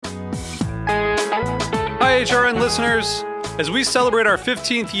HRN listeners. As we celebrate our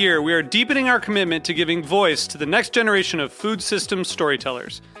 15th year, we are deepening our commitment to giving voice to the next generation of food systems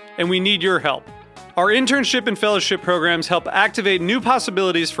storytellers, and we need your help. Our internship and fellowship programs help activate new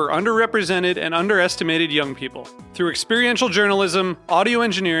possibilities for underrepresented and underestimated young people through experiential journalism, audio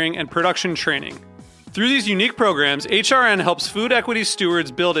engineering, and production training. Through these unique programs, HRN helps food equity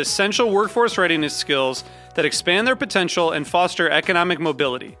stewards build essential workforce readiness skills that expand their potential and foster economic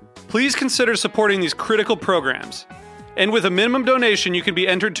mobility. Please consider supporting these critical programs. And with a minimum donation, you can be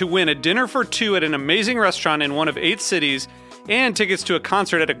entered to win a dinner for two at an amazing restaurant in one of 8 cities and tickets to a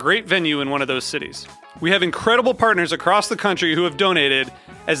concert at a great venue in one of those cities. We have incredible partners across the country who have donated,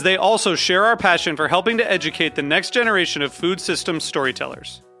 as they also share our passion for helping to educate the next generation of food systems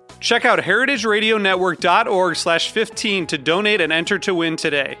storytellers. Check out heritageradionetwork.org/15 to donate and enter to win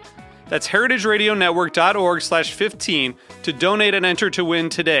today. That's heritageradionetwork.org/15 to donate and enter to win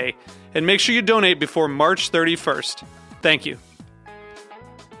today. And make sure you donate before March 31st. Thank you.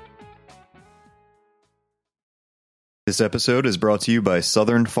 This episode is brought to you by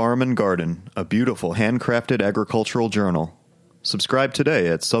Southern Farm and Garden, a beautiful handcrafted agricultural journal. Subscribe today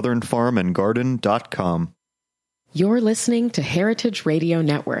at southernfarmandgarden.com. You're listening to Heritage Radio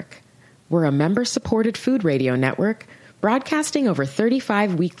Network. We're a member-supported food radio network broadcasting over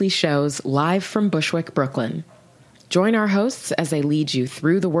 35 weekly shows live from Bushwick, Brooklyn. Join our hosts as they lead you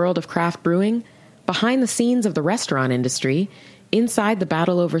through the world of craft brewing, behind the scenes of the restaurant industry, inside the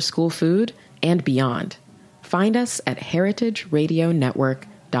battle over school food, and beyond. Find us at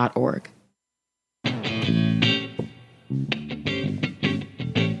heritageradionetwork.org.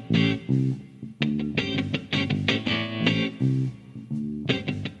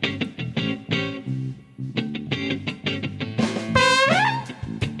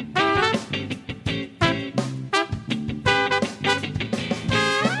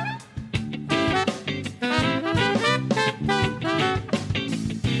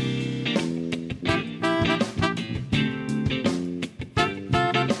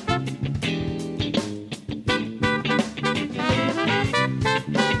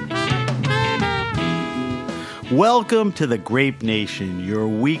 Welcome to the Grape Nation, your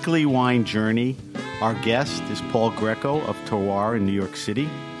weekly wine journey. Our guest is Paul Grieco of Terroir in New York City.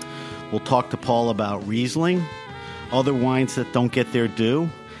 We'll talk to Paul about Riesling, other wines that don't get their due,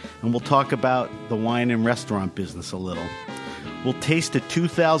 and we'll talk about the wine and restaurant business a little. We'll taste a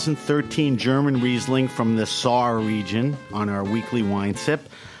 2013 German Riesling from the Saar region on our weekly wine sip.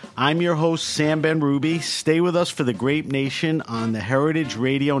 I'm your host, Sam Ben-Ruby. Stay with us for the Grape Nation on the Heritage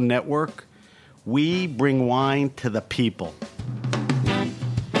Radio Network. We bring wine to the people.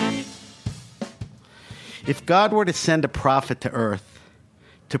 If God were to send a prophet to earth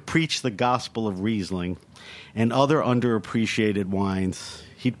to preach the gospel of Riesling and other underappreciated wines,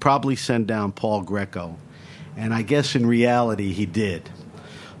 he'd probably send down Paul Grieco. And I guess in reality, he did.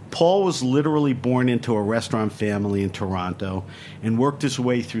 Paul was literally born into a restaurant family in Toronto and worked his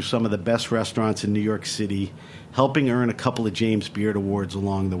way through some of the best restaurants in New York City, helping earn a couple of James Beard Awards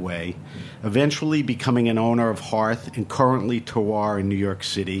along the way, eventually becoming an owner of Hearth and currently Terroir in New York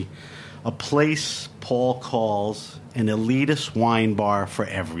City, a place Paul calls an elitist wine bar for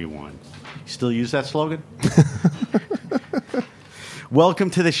everyone. You still use that slogan?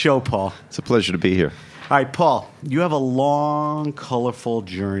 Welcome to the show, Paul. It's a pleasure to be here. All right, Paul, you have a long, colorful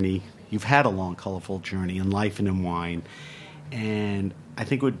journey. You've had a long, colorful journey in life and in wine, and I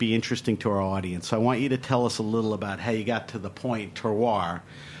think it would be interesting to our audience. So I want you to tell us a little about how you got to the point, Terroir,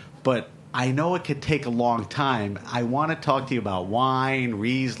 but I know it could take a long time. I want to talk to you about wine,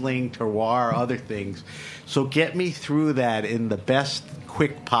 Riesling, Terroir, other things. So get me through that in the best,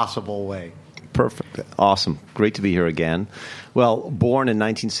 quick possible way. Perfect. Awesome. Great to be here again. Well, born in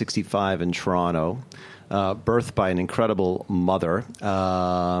 1965 in Toronto, birthed by an incredible mother,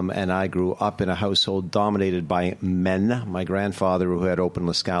 and I grew up in a household dominated by men. My grandfather, who had opened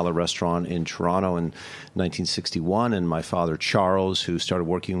La Scala restaurant in Toronto in 1961, and my father, Charles, who started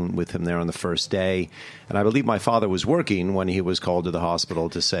working with him there on the first day. And I believe my father was working when he was called to the hospital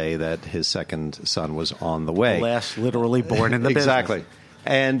to say that his second son was on the way. The last literally born in the business. Exactly.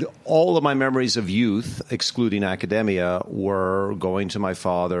 And all of my memories of youth, excluding academia, were going to my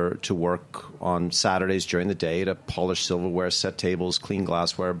father to work on Saturdays during the day to polish silverware, set tables, clean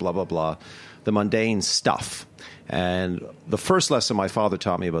glassware, blah, blah, blah, the mundane stuff. And the first lesson my father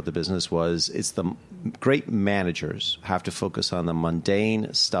taught me about the business was it's the great managers have to focus on the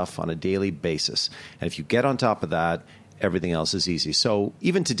mundane stuff on a daily basis. And if you get on top of that, everything else is easy. So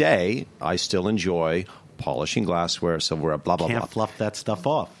even today, I still enjoy polishing glassware, silverware, blah, blah, blah. Can't fluff that stuff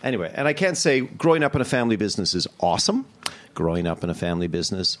off. Anyway, and I can't say growing up in a family business is awesome Growing up in a family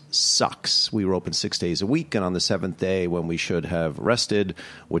business sucks. We were open 6 days a week, and on the seventh day when we should have rested,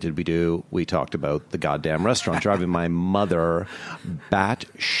 what did we do? We talked about the goddamn restaurant, driving my mother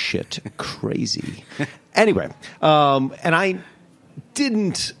batshit crazy. Anyway, and I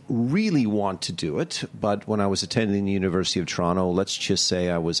didn't really want to do it, but when I was attending the University of Toronto, let's just say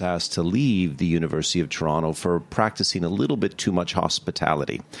I was asked to leave the University of Toronto for practicing a little bit too much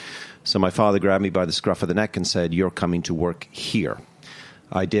hospitality. So my father grabbed me by the scruff of the neck and said, "You're coming to work here."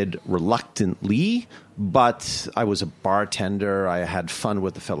 I did reluctantly, but I was a bartender. I had fun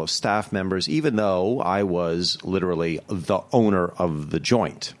with the fellow staff members, even though I was literally the owner of the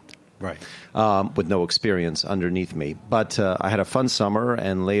joint. Right. With no experience underneath me. But I had a fun summer,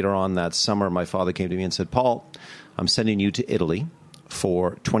 and later on that summer, my father came to me and said, "Paul, I'm sending you to Italy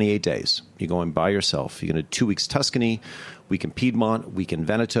for 28 days. You're going by yourself. You're going to 2 weeks Tuscany, week in Piedmont, week in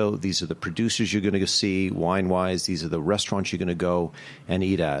Veneto. These are the producers you're going to go see, wine-wise. These are the restaurants you're going to go and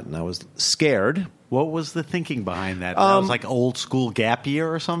eat at." And I was scared. What was the thinking behind that? That was like old school gap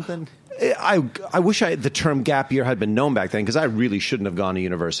year or something? I wish the term gap year had been known back then, because I really shouldn't have gone to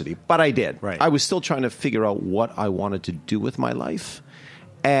university, but I did. Right. I was still trying to figure out what I wanted to do with my life.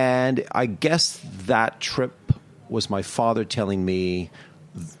 And I guess that trip was my father telling me,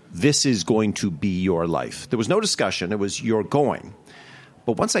 this is going to be your life. There was no discussion. It was, you're going.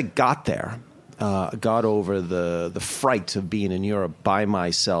 But once I got there, got over the fright of being in Europe by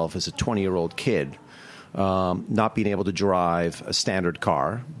myself as a 20-year-old kid, not being able to drive a standard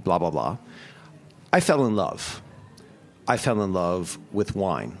car, blah, blah, blah. I fell in love. I fell in love with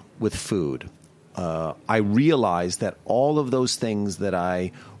wine, with food. I realized that all of those things that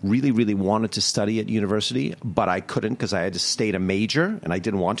I really, really wanted to study at university, but I couldn't because I had to state a major, and I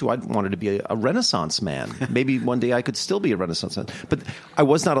didn't want to. I wanted to be a Renaissance man. Maybe one day I could still be a Renaissance man. But I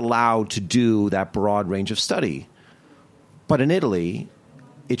was not allowed to do that broad range of study. But in Italy,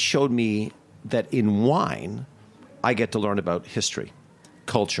 it showed me that in wine, I get to learn about history,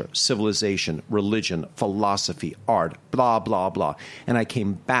 culture, civilization, religion, philosophy, art, blah, blah, blah. And I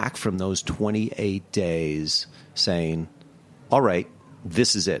came back from those 28 days saying, all right,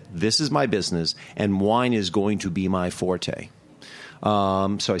 this is it. This is my business, and wine is going to be my forte.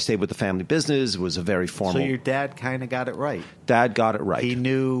 So I stayed with the family business. It was a very formal... So your dad kind of got it right. Dad got it right. He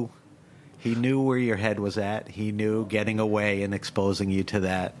knew where your head was at. He knew getting away and exposing you to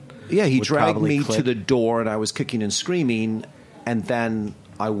that. Yeah, he dragged me to the door, and I was kicking and screaming, and then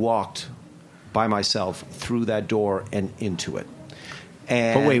I walked by myself through that door and into it.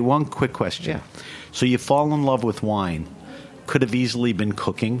 But wait, one quick question. Yeah. So you fall in love with wine. Could have easily been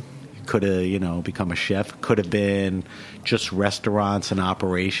cooking. Could have, become a chef. Could have been just restaurants and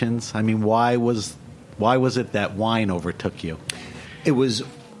operations. I mean, why was it that wine overtook you? It was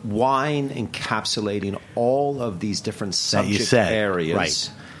wine encapsulating all of these different subject areas.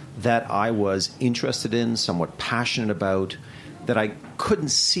 Right. That I was interested in, somewhat passionate about, that I couldn't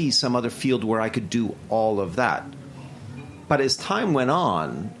see some other field where I could do all of that. But as time went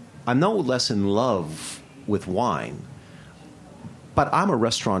on, I'm no less in love with wine, but I'm a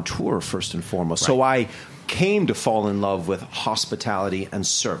restaurateur first and foremost. Right. So I came to fall in love with hospitality and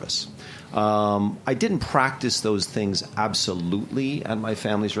service. I didn't practice those things absolutely at my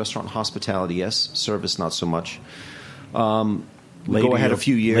family's restaurant. Hospitality, yes. Service, not so much. Go ahead a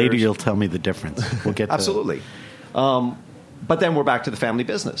few years. Later you'll tell me the difference. We'll get to Absolutely. But then we're back to the family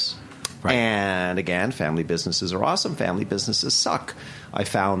business. Right. And again, family businesses are awesome. Family businesses suck. I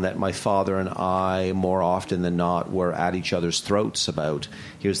found that my father and I, more often than not, were at each other's throats about,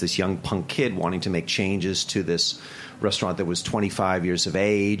 here's this young punk kid wanting to make changes to this restaurant that was 25 years of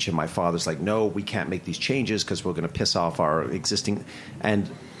age. And my father's like, no, we can't make these changes because we're going to piss off our existing. And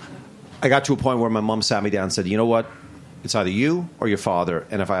I got to a point where my mom sat me down and said, you know what? It's either you or your father,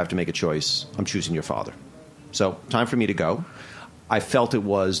 and if I have to make a choice, I'm choosing your father. So, time for me to go. I felt it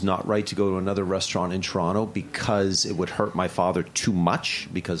was not right to go to another restaurant in Toronto because it would hurt my father too much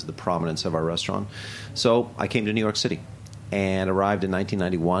because of the prominence of our restaurant. So, I came to New York City and arrived in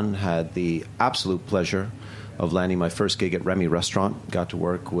 1991, had the absolute pleasure of landing my first gig at Remy Restaurant. Got to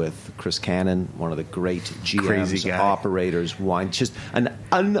work with Chris Cannon, one of the great GMs, operators, wine. Just an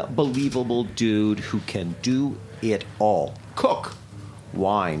unbelievable dude who can do it all. Cook,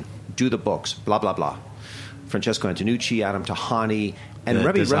 wine, do the books, blah, blah, blah. Francesco Antonucci, Adam Tahani, and the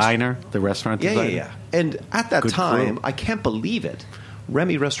Remy designer, the restaurant designer. Yeah. And at that time, I can't believe it,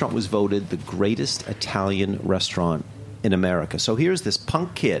 Remy Restaurant was voted the greatest Italian restaurant in America. So here's this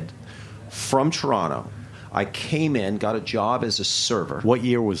punk kid from Toronto, I came in, got a job as a server. What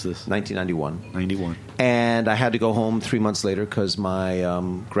year was this? 1991. 91. And I had to go home 3 months later because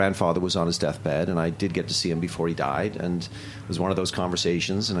my grandfather was on his deathbed, and I did get to see him before he died. And it was one of those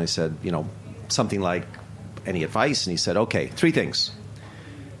conversations, and I said, something like, any advice? And he said, okay, 3 things.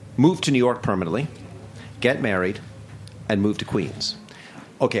 Move to New York permanently, get married, and move to Queens.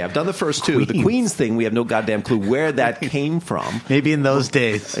 Okay, I've done the first 2. The Queens thing, we have no goddamn clue where that came from. Maybe in those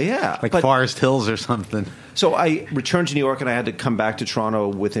days. Yeah. Like Forest Hills or something. So I returned to New York, and I had to come back to Toronto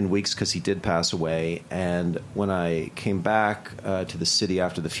within weeks because he did pass away. And when I came back to the city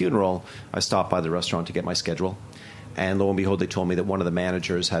after the funeral, I stopped by the restaurant to get my schedule. And lo and behold, they told me that one of the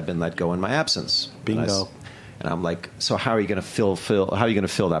managers had been let go in my absence. Bingo. And I'm like, so how are you going to fill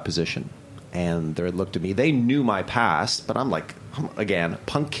that position? And they looked at me. They knew my past, but I'm like, again,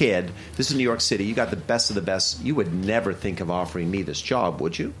 punk kid. This is New York City. You got the best of the best. You would never think of offering me this job,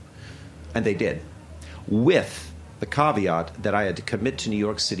 would you? And they did, with the caveat that I had to commit to New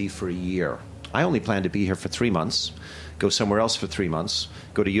York City for a year. I only planned to be here for 3 months, go somewhere else for 3 months,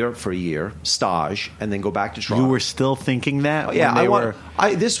 go to Europe for a year, stage, and then go back to Toronto. You were still thinking that? Oh,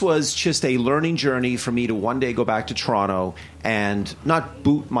 yeah, this was just a learning journey for me to one day go back to Toronto and not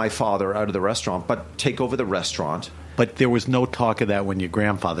boot my father out of the restaurant, but take over the restaurant. But there was no talk of that when your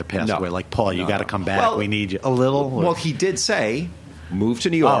grandfather passed away. Like, Paul, you got to come back. Well, we need you. A little? Well, he did say, move to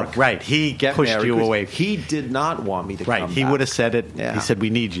New York. Oh, right. He get pushed married. You away. He did not want me to come back. Right. He would have said it. Yeah. He said, we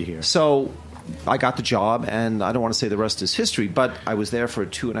need you here. So I got the job, and I don't want to say the rest is history, but I was there for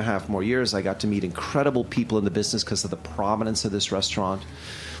 2.5 more years. I got to meet incredible people in the business because of the prominence of this restaurant.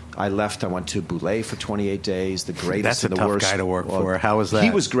 I left. I went to Boulay for 28 days, the greatest and the worst. That's a tough guy to work for. How was that? He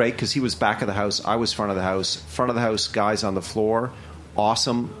was great because he was back of the house. I was front of the house. Front of the house, guys on the floor.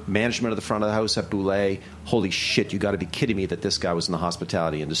 Awesome. Management of the front of the house at Boulay. Holy shit, you got to be kidding me that this guy was in the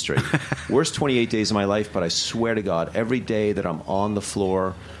hospitality industry. Worst 28 days of my life, but I swear to God, every day that I'm on the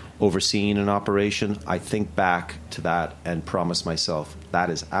floor overseeing an operation, I think back to that and promise myself, that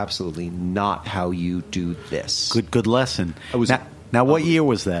is absolutely not how you do this. Good lesson. Now, what year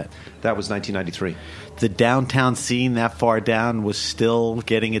was that? That was 1993. The downtown scene that far down was still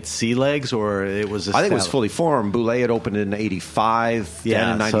getting its sea legs, or it was established? I think it was fully formed. Boulay had opened in 85,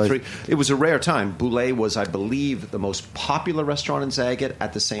 then in 93. So it was a rare time. Boulay was, I believe, the most popular restaurant in Zagat.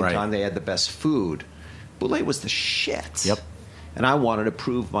 At the same time, they had the best food. Boulay was the shit. Yep. And I wanted to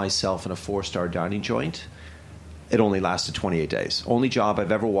prove myself in a 4-star dining joint. It only lasted 28 days. Only job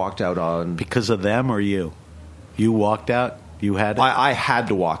I've ever walked out on. Because of them or you? You walked out? You had it? I had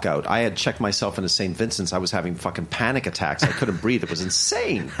to walk out. I had checked myself into St. Vincent's. I was having fucking panic attacks. I couldn't breathe. It was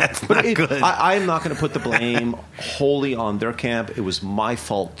insane. That's not good. I'm not going to put the blame wholly on their camp. It was my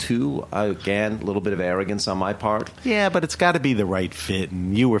fault, too. Again, a little bit of arrogance on my part. Yeah, but it's got to be the right fit,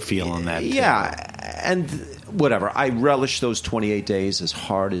 and you were feeling that, too. Yeah, and whatever. I relished those 28 days as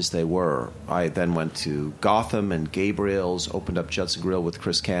hard as they were. I then went to Gotham and Gabriel's, opened up Judson Grill with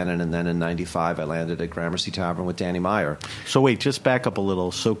Chris Cannon, and then in 95 I landed at Gramercy Tavern with Danny Meyer. So wait, just back up a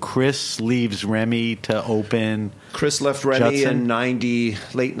little. So Chris leaves Remy to open. Chris left Remy in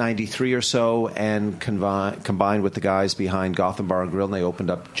late 93 or so, and combined with the guys behind Gotham Bar and Grill, and they opened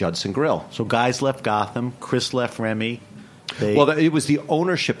up Judson Grill. So guys left Gotham. Chris left Remy. It was the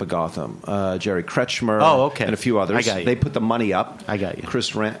ownership of Gotham. Jerry Kretschmer and a few others. I got you. They put the money up. I got you.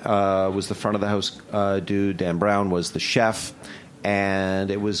 Chris was the front of the house dude. Dan Brown was the chef.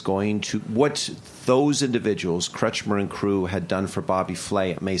 And it was going to... What those individuals, Kretschmer and crew, had done for Bobby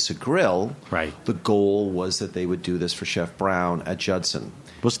Flay at Mesa Grill, the goal was that they would do this for Chef Brown at Judson.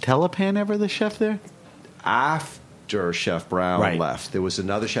 Was Telepan ever the chef there? After Chef Brown left. There was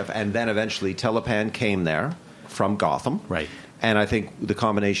another chef. And then eventually Telepan came there from Gotham. Right. And I think the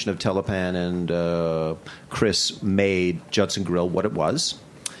combination of Telepan and Chris made Judson Grill what it was.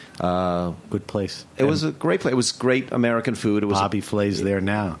 Good place. It was a great place. It was great American food. It was Bobby Flay's there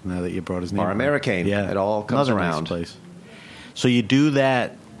now that you brought his name. Bar Americaine. Yeah. It all comes Another around. Nice place. So you do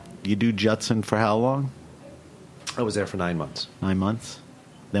that. You do Judson for how long? I was there for 9 months. 9 months.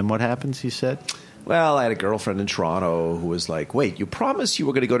 Then what happens, you said? Well, I had a girlfriend in Toronto who was like, wait, you promised you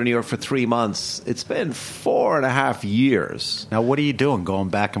were going to go to New York for 3 months. It's been 4.5 years. Now, what are you doing? Going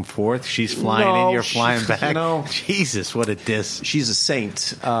back and forth? She's flying in, you're flying back? No. Jesus, what a diss. She's a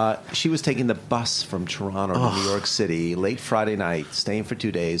saint. She was taking the bus from Toronto to New York City late Friday night, staying for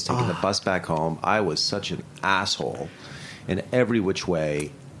 2 days, taking the bus back home. I was such an asshole in every which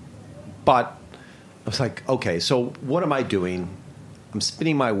way. But I was like, okay, so what am I doing? I'm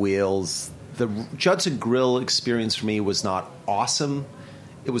spinning my wheels. The Judson Grill experience for me was not awesome.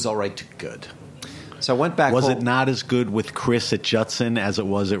 It was all right to good. So I went back home. Was it not as good with Chris at Judson as it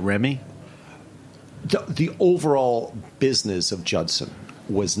was at Remy? The overall business of Judson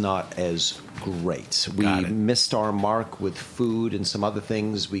was not as great. We missed our mark with food and some other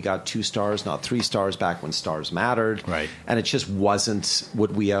things. We got 2 stars, not 3 stars, back when stars mattered. Right. And it just wasn't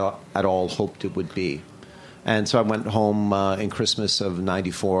what we at all hoped it would be. And so I went home in Christmas of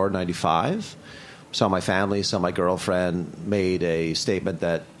 94, 95, saw my family, saw my girlfriend, made a statement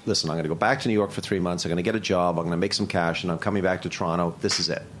that, listen, I'm going to go back to New York for 3 months. I'm going to get a job. I'm going to make some cash, and I'm coming back to Toronto. This is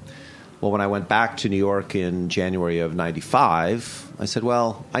it. Well, when I went back to New York in January of 95, I said,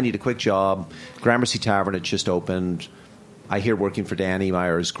 well, I need a quick job. Gramercy Tavern had just opened. I hear working for Danny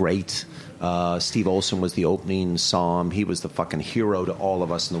Meyer is great. Steve Olson was the opening psalm. He was the fucking hero to all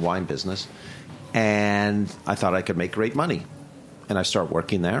of us in the wine business. And I thought I could make great money. And I started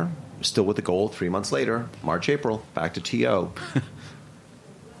working there, still with the goal. 3 months later, March, April, back to TO.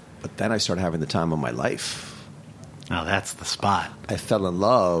 But then I started having the time of my life. Now that's the spot. I fell in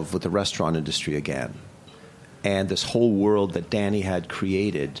love with the restaurant industry again. And this whole world that Danny had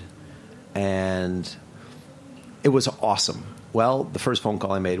created. And it was awesome. Well, the first phone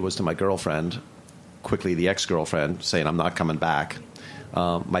call I made was to my girlfriend, quickly the ex-girlfriend, saying I'm not coming back.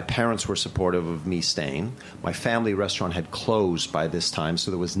 My parents were supportive of me staying. My family restaurant had closed by this time, so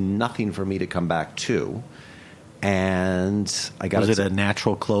there was nothing for me to come back to. And I got. Was it a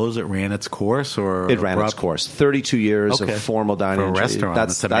natural close? It ran its course, or it ran its course. 32 years of formal dining for a restaurant.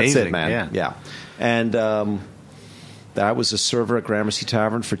 That's amazing. it, man. Yeah. And I was a server at Gramercy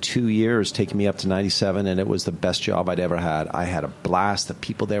Tavern for 2 years, taking me up to 97, and it was the best job I'd ever had. I had a blast. The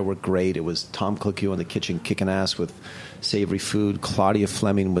people there were great. It was Tom Clickio in the kitchen kicking ass with savory food, Claudia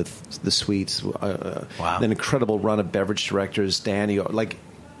Fleming with the sweets. Wow. An incredible run of beverage directors, Danny. Like,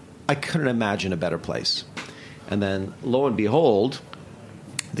 I couldn't imagine a better place. And then, lo and behold,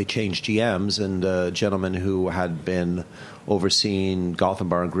 they changed GMs, and a gentleman who had been overseeing Gotham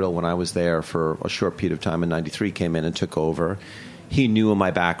Bar and Grill when I was there for a short period of time in 93 came in and took over. He knew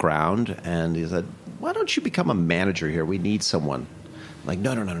my background, and he said, why don't you become a manager here? We need someone. I'm like,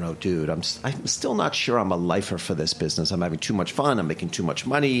 no, dude. I'm still not sure I'm a lifer for this business. I'm having too much fun. I'm making too much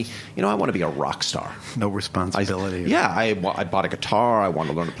money. I want to be a rock star. No responsibility. I bought a guitar. I want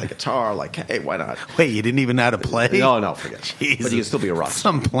to learn to play guitar. Like, hey, why not? Wait, you didn't even know how to play? No, forget it. But you can still be a rock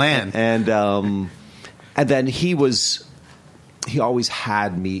star. Some plan. And then he always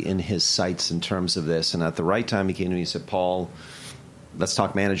had me in his sights in terms of this. And at the right time, he came to me and said, Paul, let's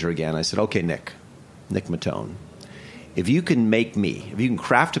talk manager again. I said, okay, Nick Matone. If you can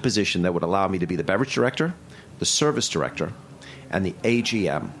craft a position that would allow me to be the beverage director, the service director, and the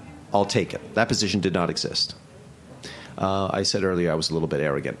AGM, I'll take it. That position did not exist. I said earlier I was a little bit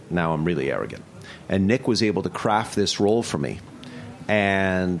arrogant. Now I'm really arrogant. And Nick was able to craft this role for me.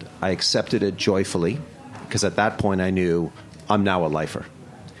 And I accepted it joyfully, because at that point I knew I'm now a lifer.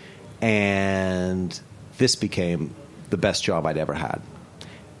 And this became the best job I'd ever had.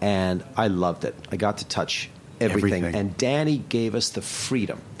 And I loved it. I got to touch everything. And Danny gave us the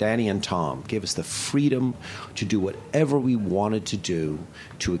freedom. Danny and Tom gave us the freedom to do whatever we wanted to do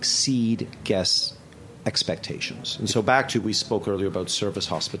to exceed guests' expectations. And so back to, we spoke earlier about service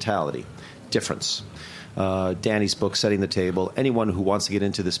hospitality. Difference. Danny's book, Setting the Table. Anyone who wants to get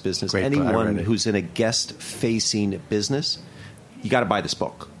into this business, anyone who's in a guest-facing business, you got to buy this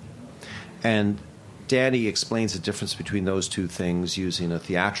book. And Danny explains the difference between those two things using a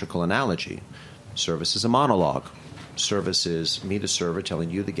theatrical analogy. Service is a monologue. Service is me, the server, telling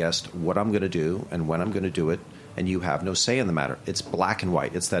you, the guest, what I'm going to do and when I'm going to do it, and you have no say in the matter. It's black and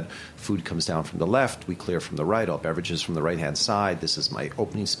white. It's that food comes down from the left, we clear from the right, all beverages from the right-hand side. This is my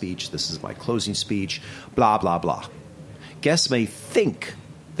opening speech. This is my closing speech, blah, blah, blah. Guests may think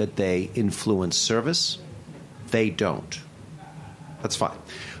that they influence service. They don't. That's fine.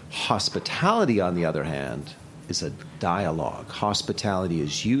 Hospitality, on the other hand, is a dialogue. Hospitality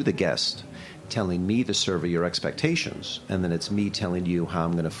is you, the guest, telling me, the server, your expectations, and then it's me telling you how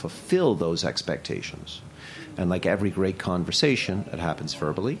I'm going to fulfill those expectations. And like every great conversation, it happens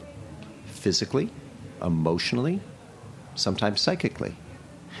verbally, physically, emotionally, sometimes psychically.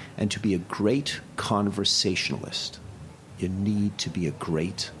 And to be a great conversationalist, you need to be a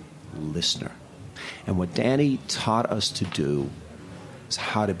great listener. And what Danny taught us to do is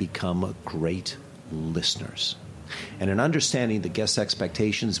how to become great listeners. And in understanding the guest's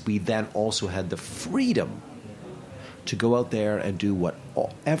expectations, we then also had the freedom to go out there and do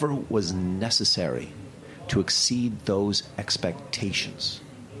whatever was necessary to exceed those expectations.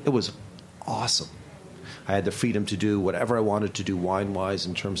 It was awesome. I had the freedom to do whatever I wanted to do wine-wise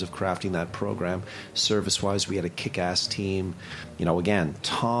in terms of crafting that program. Service-wise, we had a kick-ass team. Again,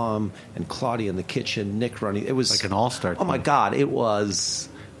 Tom and Claudia in the kitchen, Nick running. It was like an all-star team. Oh, my God. It was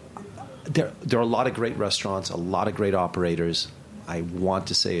there are a lot of great restaurants, a lot of great operators. I want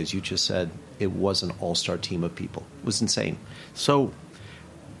to say, as you just said, it was an all-star team of people. It was insane. So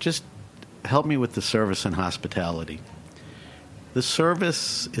just help me with the service and hospitality. The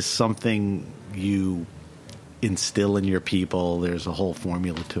service is something you instill in your people. There's a whole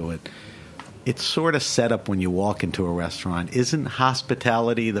formula to it. It's sort of set up when you walk into a restaurant. Isn't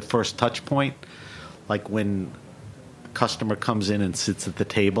hospitality the first touch point? Like when a customer comes in and sits at the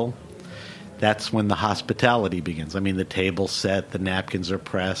table, that's when the hospitality begins. I mean, the table's set, the napkins are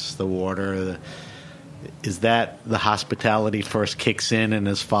pressed, the water. Is that the hospitality first kicks in and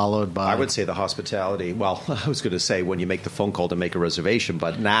is followed by? I would say the hospitality. Well, I was going to say when you make the phone call to make a reservation,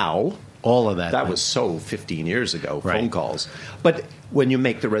 but now all of that. That was so 15 years ago, right. Phone calls. But when you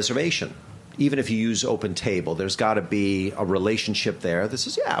make the reservation, even if you use Open Table, there's got to be a relationship there that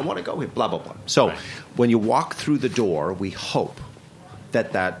says, yeah, I want to go here, blah, blah, blah. So right. When you walk through the door, we hope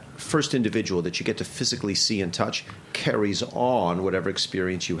that first individual that you get to physically see and touch carries on whatever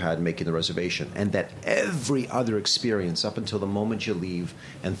experience you had making the reservation, and that every other experience up until the moment you leave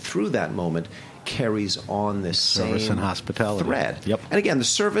and through that moment carries on this service same and hospitality thread. Yep. And again, the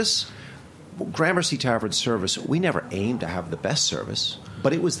service, Gramercy Tavern service, we never aimed to have the best service,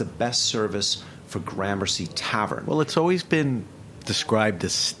 but it was the best service for Gramercy Tavern. Well, it's always been described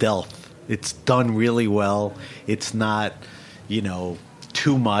as stealth. It's done really well. It's not,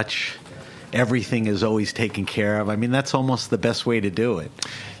 too much. Everything is always taken care of. I mean, that's almost the best way to do it.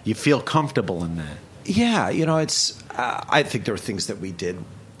 You feel comfortable in that. Yeah, it's. I think there were things that we did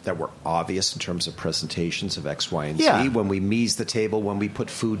that were obvious in terms of presentations of X, Y, and Z. Yeah. When we mise the table, when we put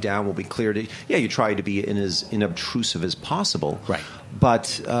food down, when we cleared it. Yeah, you try to be as inobtrusive as possible. Right.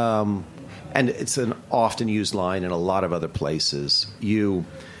 But, and it's an often used line in a lot of other places.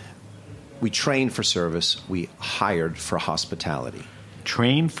 We trained for service. We hired for hospitality.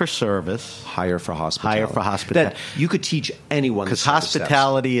 Train for service. Hire for hospitality. Hire for hospitality. That you could teach anyone. Because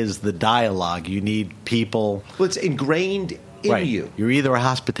hospitality is the dialogue. You need people. Well, it's ingrained in right. you. You're either a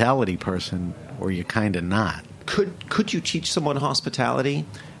hospitality person or you're kind of not. Could you teach someone hospitality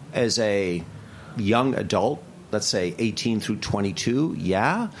as a young adult, let's say 18 through 22?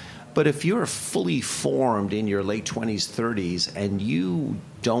 Yeah. But if you're fully formed in your late 20s, 30s, and you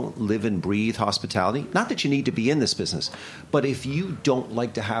don't live and breathe hospitality, not that you need to be in this business, but if you don't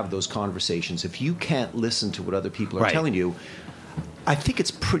like to have those conversations, if you can't listen to what other people are right. telling you, I think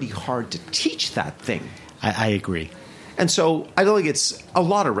it's pretty hard to teach that thing. I agree. And so I don't think it's a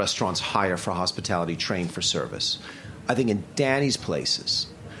lot of restaurants hire for hospitality, train for service. I think in Danny's places,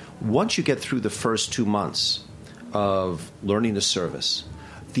 once you get through the first 2 months of learning the service,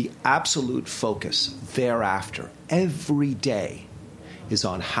 the absolute focus thereafter, every day, is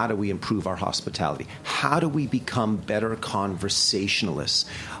on how do we improve our hospitality? How do we become better conversationalists?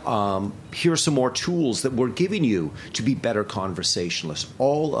 Here are some more tools that we're giving you to be better conversationalists.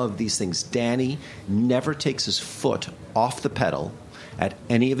 All of these things. Danny never takes his foot off the pedal at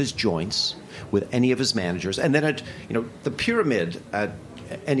any of his joints with any of his managers. And then, the pyramid at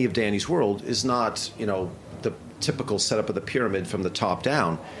any of Danny's world is not, the typical setup of the pyramid from the top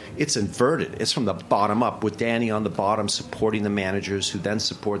down. It's inverted. It's from the bottom up, with Danny on the bottom supporting the managers who then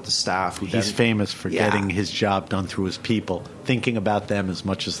support the staff. He's famous for getting his job done through his people, thinking about them as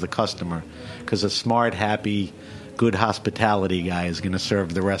much as the customer, because a smart, happy, good hospitality guy is going to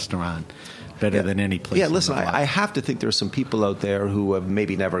serve the restaurant better than any place. Yeah, listen, I have to think there are some people out there who have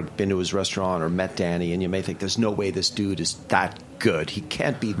maybe never been to his restaurant or met Danny, and you may think there's no way this dude is that good. He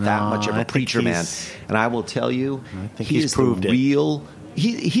can't be that much of a preacher man. And I will tell you, he's proved it.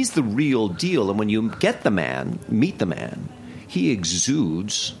 He's the real deal. And when you meet the man, he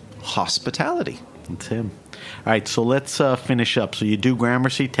exudes hospitality. That's him. All right, so let's finish up. So you do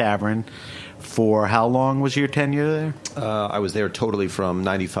Gramercy Tavern. For how long was your tenure there? I was there totally from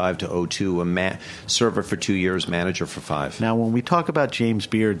 95 to 02, server for 2 years, manager for 5. Now, when we talk about James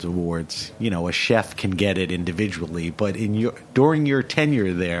Beard's awards, a chef can get it individually, but during your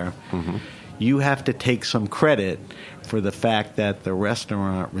tenure there, mm-hmm. you have to take some credit for the fact that the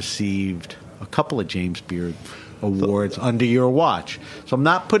restaurant received a couple of James Beard awards under your watch. So I'm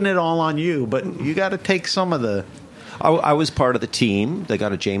not putting it all on you, but you got to take some of the... I was part of the team. They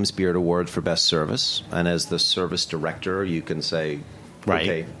got a James Beard Award for Best Service. And as the service director, you can say,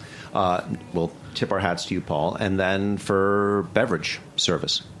 right. Okay, we'll tip our hats to you, Paul. And then for beverage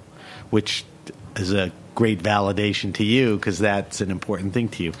service. Which is a great validation to you, because that's an important thing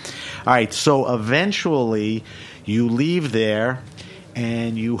to you. All right, so eventually you leave there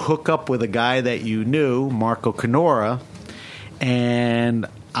and you hook up with a guy that you knew, Marco Canora, and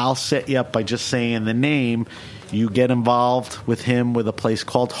I'll set you up by just saying the name. You get involved with him with a place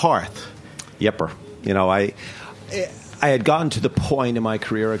called Hearth. Yepper. I had gotten to the point in my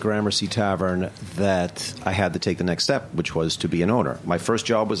career at Gramercy Tavern that I had to take the next step, which was to be an owner. My first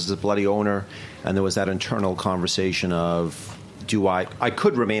job was as a bloody owner, and there was that internal conversation of, I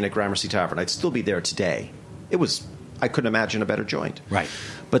could remain at Gramercy Tavern. I'd still be there today. I couldn't imagine a better joint. Right.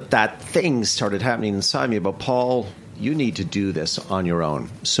 But that thing started happening inside me about, Paul, you need to do this on your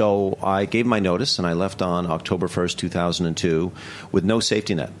own. So I gave my notice, and I left on October 1st, 2002, with no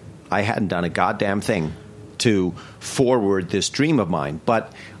safety net. I hadn't done a goddamn thing to forward this dream of mine,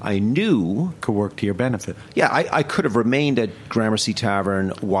 but I knew could work to your benefit. Yeah, I could have remained at Gramercy Tavern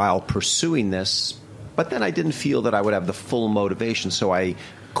while pursuing this, but then I didn't feel that I would have the full motivation, so I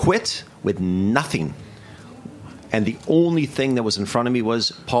quit with nothing. And the only thing that was in front of me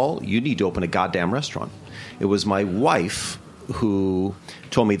was, Paul, you need to open a goddamn restaurant. It was my wife who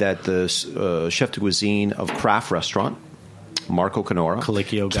told me that the chef de cuisine of Craft Restaurant, Marco Canora.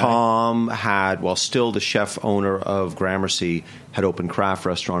 Colicchio guy. Tom had, still the chef owner of Gramercy, had opened Craft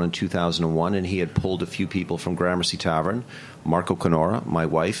Restaurant in 2001, and he had pulled a few people from Gramercy Tavern, Marco Canora, my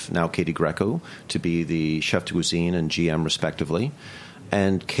wife, now Katie Grieco, to be the chef de cuisine and GM respectively.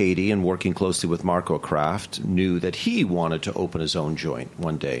 And Katie, and working closely with Marco Craft, knew that he wanted to open his own joint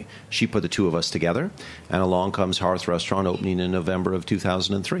one day. She put the two of us together, and along comes Hearth Restaurant, opening in November of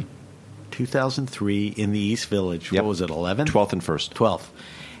 2003. 2003 in the East Village. Yep. What was it, 11th? 12th and 1st. 12th.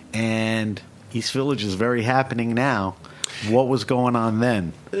 And East Village is very happening now. What was going on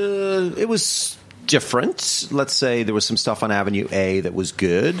then? It was different. Let's say there was some stuff on Avenue A that was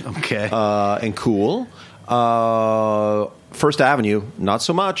good. Okay. And cool. First Avenue, not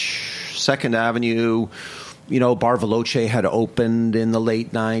so much. Second Avenue, Bar Veloce had opened in the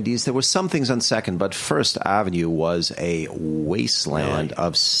late 90s. There were some things on Second, but First Avenue was a wasteland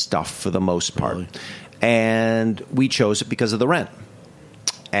of stuff for the most part. Really? And we chose it because of the rent.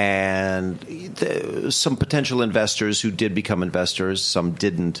 And some potential investors who did become investors, some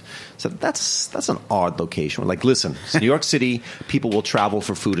didn't. So that's an odd location. We're like, listen, it's New York City, people will travel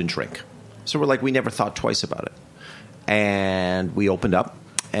for food and drink. So we're like, we never thought twice about it. And we opened up,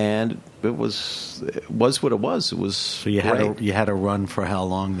 and it was what it was. It was so you had a run for how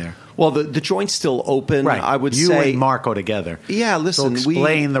long there? Well, the joint's still open. Right. I would you say and Marco together. Yeah, listen. So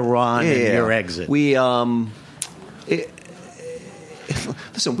explain the run and your exit. Listen,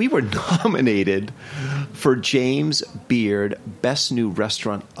 we were nominated for James Beard Best New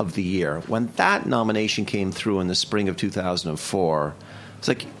Restaurant of the Year. When that nomination came through in the spring of 2004. It's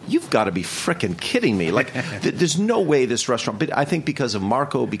like, you've got to be frickin' kidding me. Like, there's no way this restaurant... But I think because of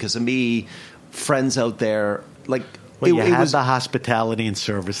Marco, because of me, friends out there, like... Well, you had the hospitality and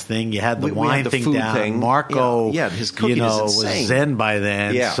service thing. You had the wine had the thing food down. thing. Marco, his cooking is insane. Was zen by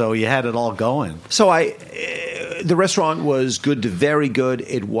then, so you had it all going. So the restaurant was good to very good.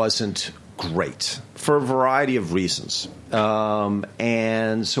 It wasn't great for a variety of reasons.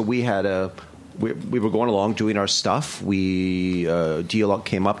 And so we had we were going along doing our stuff. Deal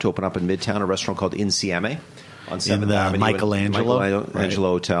came up to open up in Midtown a restaurant called Insieme on 7th Avenue.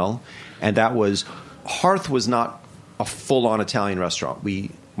 Michelangelo Hotel. And that was... Hearth was not a full-on Italian restaurant.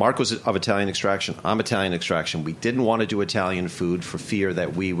 Mark was of Italian extraction. I'm Italian extraction. We didn't want to do Italian food for fear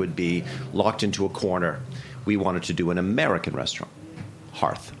that we would be locked into a corner. We wanted to do an American restaurant,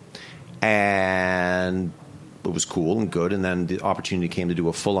 Hearth. And... it was cool and good, and then the opportunity came to do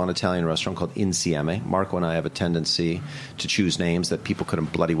a full-on Italian restaurant called Insieme. Marco and I have a tendency to choose names that people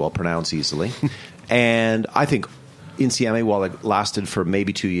couldn't bloody well pronounce easily. And I think Insieme, while it lasted for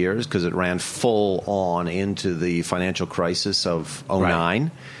maybe 2 years, because it ran full-on into the financial crisis of 2009,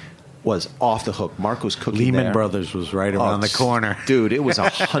 was off the hook. Marco's cooking Lehman there. Brothers was right around the corner. Dude, it was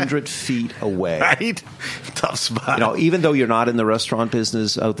 100 feet away. Right? Tough spot. Even though you're not in the restaurant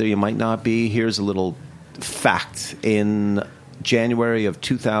business out there, you might not be. Here's a little... fact. In January of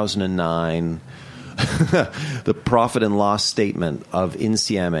 2009, the profit and loss statement of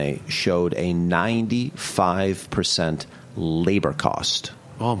Insieme showed a 95% labor cost.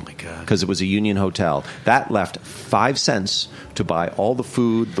 Oh, my God. Because it was a union hotel. That left 5 cents to buy all the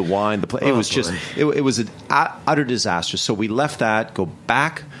food, the wine, it was just, it was an utter disaster. So we left that, go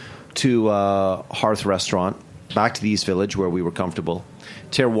back to Hearth Restaurant, back to the East Village where we were comfortable.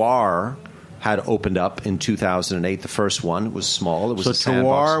 Terroir had opened up in 2008. The first one. It was small. It was a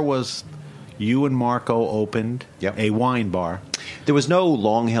sandbox. Terroir was... You and Marco opened a wine bar. There was no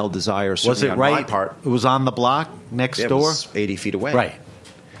long-held desire. Was it on right? My part. It was on the block next door? It was 80 feet away. Right.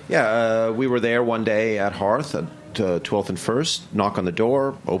 Yeah, we were there one day at Hearth at 12th and 1st. Knock on the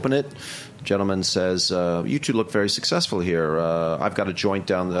door, open it. Gentleman says, you two look very successful here. I've got a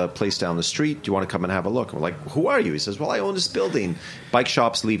joint place down the street. Do you want to come and have a look? I'm like, who are you? He says, well, I own this building. Bike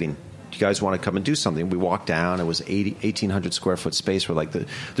shop's leaving. you guys want to come and do something? We walked down. It was 1,800 square foot space. We're like,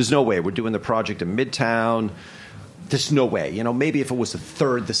 there's no way. We're doing the project in Midtown. There's no way. Maybe if it was a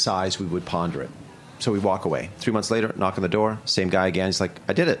third the size, we would ponder it. So we walk away. 3 months later, knock on the door. Same guy again. He's like,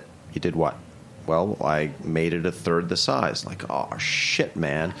 I did it. You did what? Well, I made it a third the size. Like, oh, shit,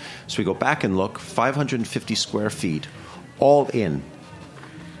 man. So we go back and look, 550 square feet, all in.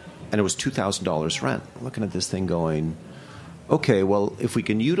 And it was $2,000 rent. I'm looking at this thing going, okay, well, if we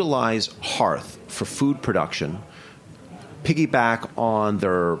can utilize Hearth for food production, piggyback on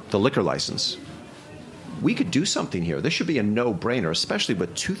the liquor license, we could do something here. This should be a no-brainer, especially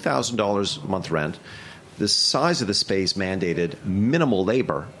with $2,000 a month rent. The size of the space mandated minimal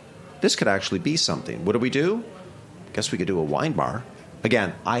labor. This could actually be something. What do? Guess we could do a wine bar.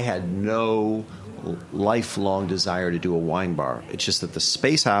 Again, I had no lifelong desire to do a wine bar. It's just that the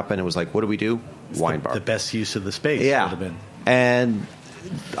space happened. It was like, what do? Wine bar. The best use of the space would have been. And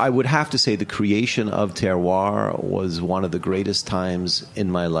I would have to say the creation of Terroir was one of the greatest times in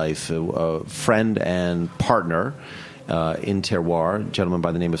my life. A friend and partner in Terroir, a gentleman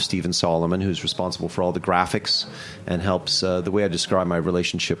by the name of Stephen Solomon, who's responsible for all the graphics and helps. The way I describe my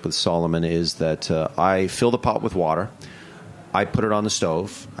relationship with Solomon is that I fill the pot with water, I put it on the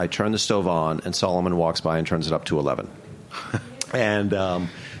stove, I turn the stove on, and Solomon walks by and turns it up to 11. And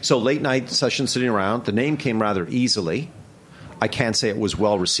so late night session sitting around, the name came rather easily. I can't say it was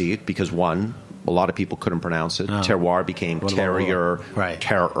well received because, one, a lot of people couldn't pronounce it. Oh. Terroir became Terrier, right.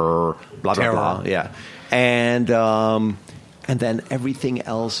 Terror, blah, blah, blah. Yeah. And then everything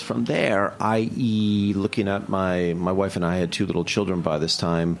else from there, i.e. looking at my wife and I had 2 little children by this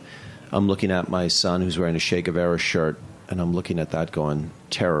time. I'm looking at my son who's wearing a Che Guevara shirt, and I'm looking at that going,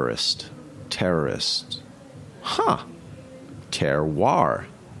 terrorist. Huh.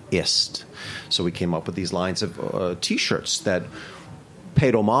 Terroirist. So we came up with these lines of T-shirts that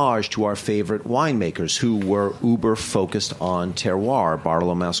paid homage to our favorite winemakers who were uber focused on terroir,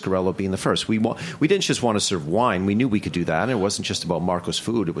 Bartolo Mascarello being the first. We didn't just want to serve wine. We knew we could do that. And it wasn't just about Marco's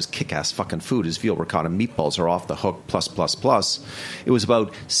food. It was kick-ass fucking food. His veal ricotta meatballs are off the hook, plus, plus, plus. It was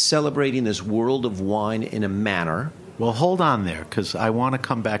about celebrating this world of wine in a manner. Well, hold on there, because I want to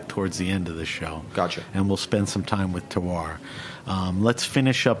come back towards the end of the show. Gotcha. And we'll spend some time with Terroir. Let's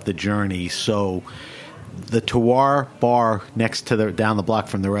finish up the journey. So the Terroir bar next to down the block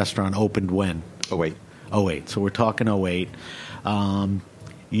from the restaurant opened when? 08. So we're talking 08.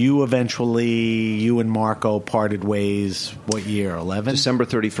 You and Marco parted ways, what year, 11? December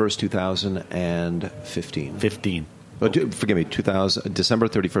 31st, 2015. 15. Forgive me, December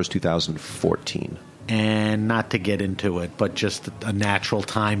 31st, 2014. And not to get into it, but just a natural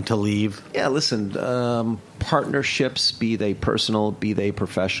time to leave? Yeah, listen, partnerships, be they personal, be they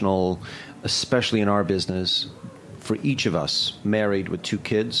professional, especially in our business, for each of us, married with 2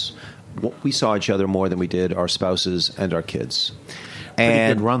 kids, we saw each other more than we did our spouses and our kids.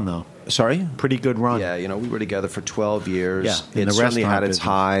 Pretty good run, though. Sorry? Pretty good run. Yeah, we were together for 12 years. Yeah, it certainly had its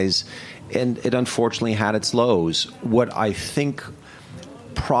highs, and it unfortunately had its lows. What I think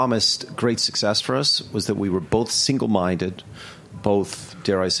promised great success for us was that we were both single-minded, both,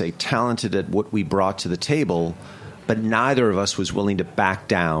 dare I say, talented at what we brought to the table, but neither of us was willing to back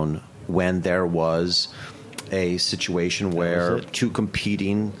down when there was a situation where 2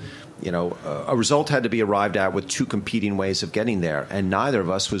 competing, a result had to be arrived at with 2 competing ways of getting there, and neither of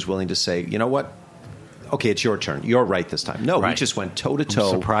us was willing to say, you know what? Okay, it's your turn. You're right this time. No, we just went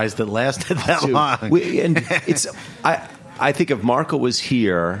toe-to-toe. I'm surprised it lasted that long. I think if Marco was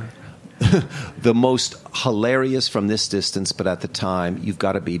here, the most hilarious from this distance, but at the time, you've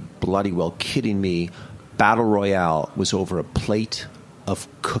got to be bloody well kidding me, Battle Royale was over a plate of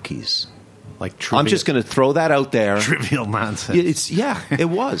cookies. Like trivial, I'm just going to throw that out there. Trivial nonsense. It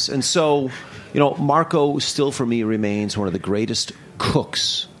was. And so, Marco still for me remains one of the greatest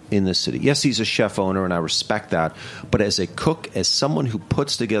cooks in the city. Yes, he's a chef owner, and I respect that. But as a cook, as someone who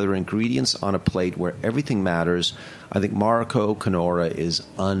puts together ingredients on a plate where everything matters, I think Marco Canora is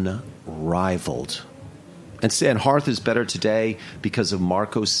unrivaled. And Hearth is better today because of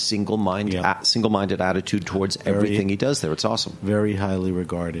Marco's single-minded attitude towards everything he does there. It's awesome. Very highly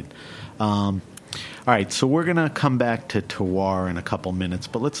regarded. All right, so we're going to come back to Terroir in a couple minutes,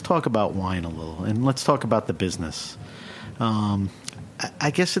 but let's talk about wine a little, and let's talk about the business.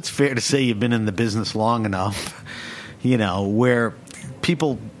 I guess it's fair to say you've been in the business long enough, where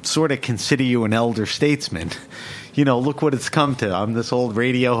people sort of consider you an elder statesman. Look what it's come to. I'm this old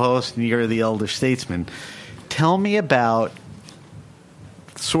radio host, and you're the elder statesman. Tell me about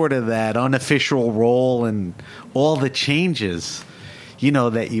sort of that unofficial role and all the changes,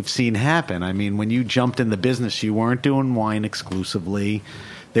 that you've seen happen. I mean, when you jumped in the business, you weren't doing wine exclusively.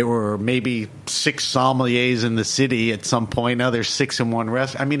 there were maybe 6 sommeliers in the city at some point. Now there's 6 in one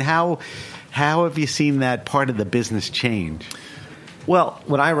restaurant. I mean, how have you seen that part of the business change? Well,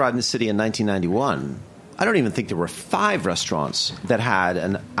 when I arrived in the city in 1991, I don't even think there were 5 restaurants that had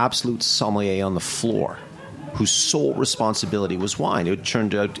an absolute sommelier on the floor whose sole responsibility was wine. It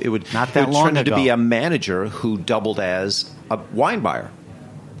turned out to be a manager who doubled as a wine buyer.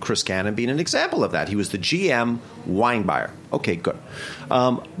 Chris Cannon being an example of that. He was the GM wine buyer. Okay, good.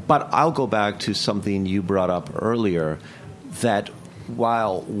 But I'll go back to something you brought up earlier, that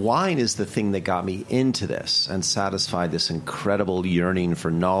while wine is the thing that got me into this and satisfied this incredible yearning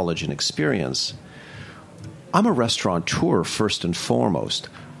for knowledge and experience, I'm a restaurateur first and foremost.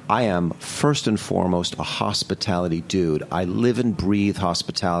 I am first and foremost a hospitality dude. I live and breathe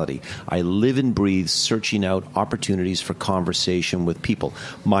hospitality. I live and breathe searching out opportunities for conversation with people.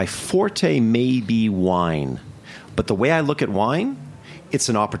 My forte may be wine, but the way I look at wine, it's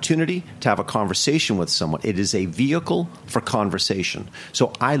an opportunity to have a conversation with someone. It is a vehicle for conversation.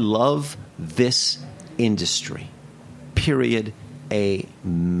 So I love this industry. Period.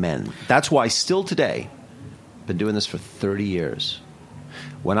 Amen. That's why still today, I've been doing this for 30 years.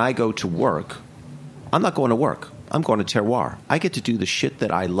 When I go to work, I'm not going to work. I'm going to Terroir. I get to do the shit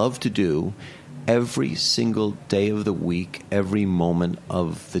that I love to do every single day of the week, every moment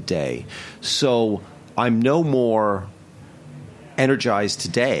of the day. So I'm no more energized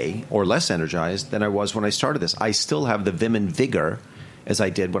today or less energized than I was when I started this. I still have the vim and vigor as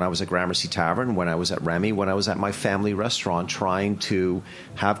I did when I was at Gramercy Tavern, when I was at Remy, when I was at my family restaurant, trying to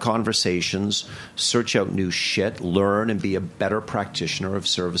have conversations, search out new shit, learn, and be a better practitioner of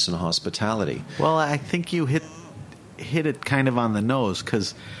service and hospitality. Well, I think you hit it kind of on the nose,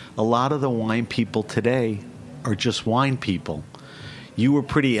 because a lot of the wine people today are just wine people. You were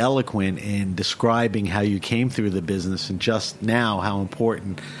pretty eloquent in describing how you came through the business and just now how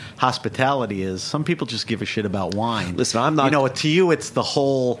important hospitality is. Some people just give a shit about wine. Listen, I'm not... to you, it's the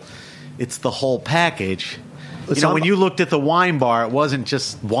whole package. Listen, when you looked at the wine bar, it wasn't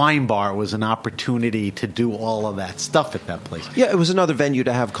just wine bar. It was an opportunity to do all of that stuff at that place. Yeah, it was another venue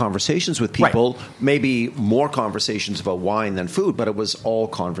to have conversations with people, right. Maybe more conversations about wine than food, but it was all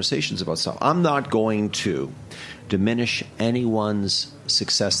conversations about stuff. I'm not going to diminish anyone's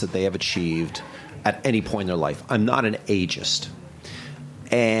success that they have achieved at any point in their life. I'm not an ageist.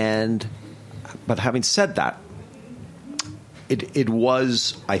 But having said that, it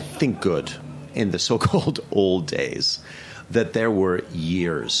was, I think, good in the so-called old days that there were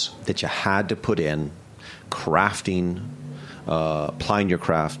years that you had to put in crafting, applying your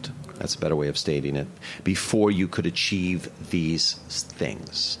craft, that's a better way of stating it, before you could achieve these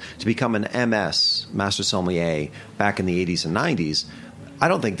things. To become an MS, Master Sommelier, back in the 80s and 90s, I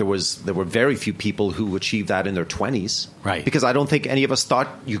don't think there were very few people who achieved that in their 20s. Right. Because I don't think any of us thought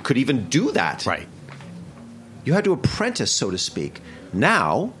you could even do that. Right. You had to apprentice, so to speak.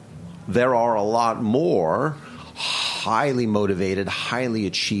 Now, there are a lot more highly motivated, highly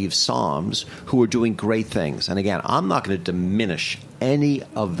achieved somms who are doing great things. And again, I'm not going to diminish any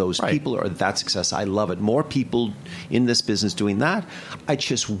of those people or that success. I love it. More people in this business doing that. I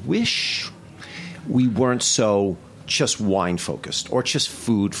just wish we weren't so just wine focused or just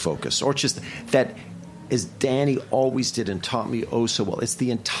food focused or just that, as Danny always did and taught me oh so well, it's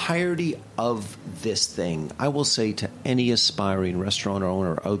the entirety of this thing. I will say to any aspiring restaurant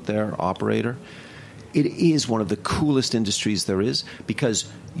owner out there, operator, it is one of the coolest industries there is, because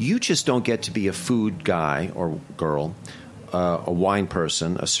you just don't get to be a food guy or girl, a wine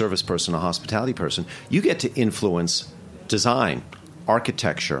person, a service person, a hospitality person. You get to influence design,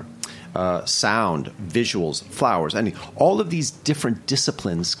 architecture, sound, visuals, flowers. I mean, all of these different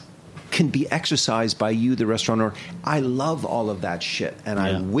disciplines can be exercised by you, the restaurateur. I love all of that shit, and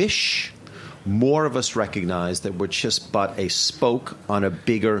I wish more of us recognize that we're just but a spoke on a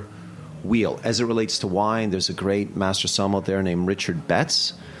bigger wheel. As it relates to wine, there's a great master sommelier out there named Richard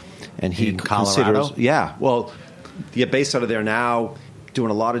Betts, and he in Colorado. Based out of there now,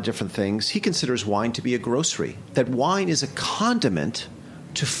 doing a lot of different things. He considers wine to be a grocery, that wine is a condiment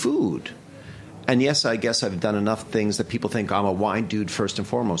to food. And yes, I guess I've done enough things that people think I'm a wine dude first and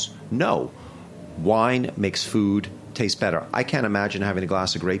foremost. No. Wine makes food taste better. I can't imagine having a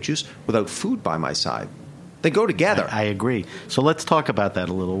glass of grape juice without food by my side. They go together. I agree. So let's talk about that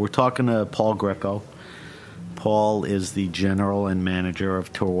a little. We're talking to Paul Grieco. Paul is the general and manager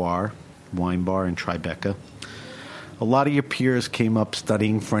of Terroir Wine Bar in Tribeca. A lot of your peers came up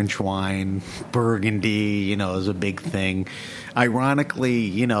studying French wine. Burgundy, is a big thing.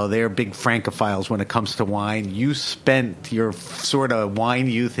 Ironically, they're big Francophiles when it comes to wine. You spent your sort of wine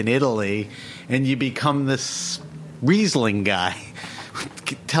youth in Italy, and you become this Riesling guy.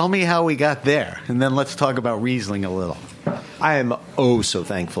 Tell me how we got there, and then let's talk about Riesling a little. I am so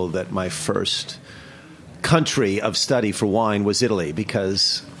thankful that my first country of study for wine was Italy,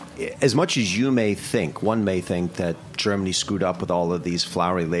 because as much as one may think that Germany screwed up with all of these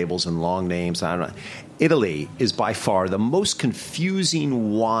flowery labels and long names, I don't know. Italy is by far the most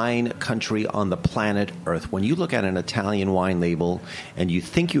confusing wine country on the planet Earth. When you look at an Italian wine label and you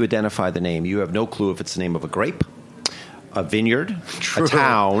think you identify the name, you have no clue if it's the name of a grape, a vineyard, True. a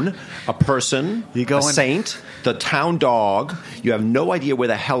town, a person, a saint, the town dog. You have no idea where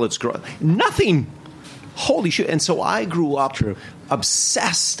the hell it's growing. Nothing. Holy shit. And so I grew up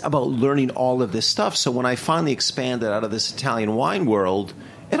obsessed about learning all of this stuff. So when I finally expanded out of this Italian wine world,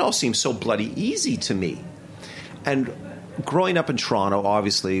 it all seems so bloody easy to me. And growing up in Toronto,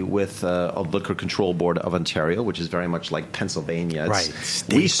 obviously, with a Liquor Control Board of Ontario, which is very much like Pennsylvania,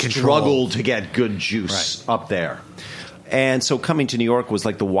 we struggled to get good juice up there. And so coming to New York was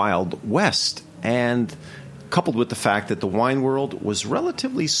like the Wild West. And coupled with the fact that the wine world was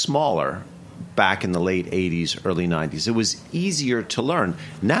relatively smaller back in the late 80s, early 90s. It was easier to learn.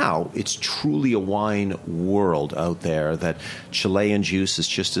 Now, it's truly a wine world out there, that Chilean juice is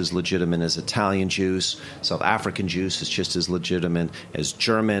just as legitimate as Italian juice. South African juice is just as legitimate as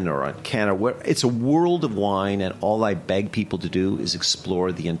German or Canada. It's a world of wine, and all I beg people to do is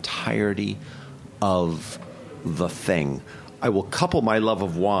explore the entirety of the thing. I will couple my love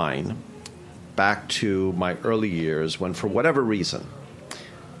of wine back to my early years when, for whatever reason,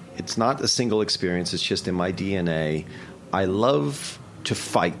 it's not a single experience, it's just in my DNA, I love to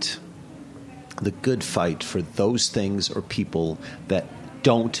fight, the good fight for those things or people that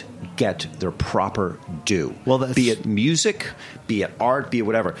don't get their proper due. Well, be it music, be it art, be it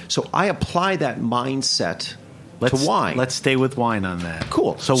whatever. So I apply that mindset to wine. Let's stay with wine on that.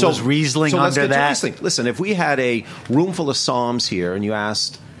 Cool. So was Riesling under that? Riesling. Listen, if we had a room full of Psalms here and you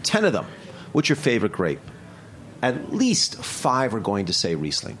asked 10 of them, what's your favorite grape? At least 5 are going to say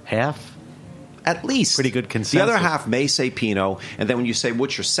Riesling. Half? At least. Pretty good consensus. The other half may say Pinot, and then when you say,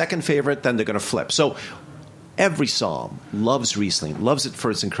 what's your second favorite, then they're going to flip. So every psalm loves Riesling, loves it for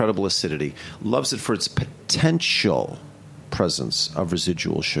its incredible acidity, loves it for its potential presence of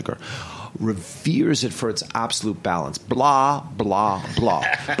residual sugar, reveres it for its absolute balance, blah, blah, blah.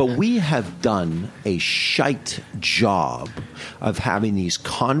 But we have done a shite job of having these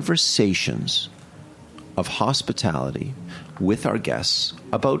conversations of hospitality with our guests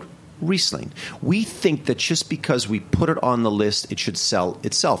about Riesling. We think that just because we put it on the list, it should sell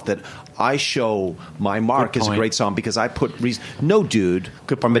itself. That I show my mark as a great song because I put Riesling. No, dude,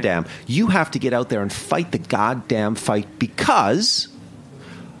 or madame, you have to get out there and fight the goddamn fight, because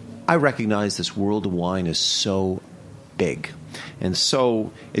I recognize this world of wine is so big. And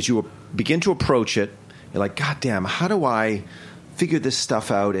so as you begin to approach it, you're like, God damn, how do I figure this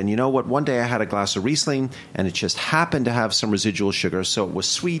stuff out? And you know what? One day I had a glass of Riesling, and it just happened to have some residual sugar, so it was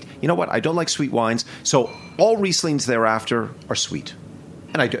sweet. You know what? I don't like sweet wines, so all Rieslings thereafter are sweet.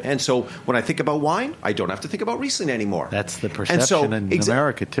 And so when I think about wine, I don't have to think about Riesling anymore. That's the perception in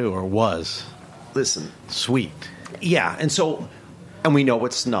America, too, or was. Listen. Sweet. Yeah, and we know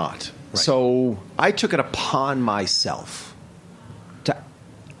it's not. Right. So I took it upon myself to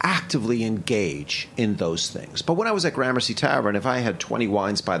actively engage in those things. But when I was at Gramercy Tavern, if I had 20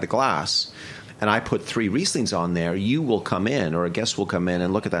 wines by the glass and I put 3 Rieslings on there, you will come in, or a guest will come in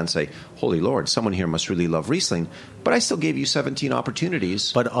and look at that and say, holy Lord, someone here must really love Riesling. But I still gave you 17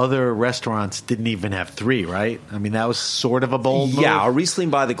 opportunities. But other restaurants didn't even have 3, right? I mean, that was sort of a bold move. Yeah, a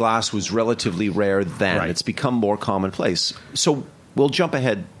Riesling by the glass was relatively rare then. Right. It's become more commonplace. So we'll jump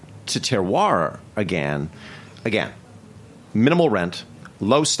ahead to Terroir again. Again, minimal rent,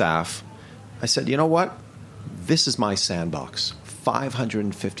 low staff. I said, you know what? This is my sandbox.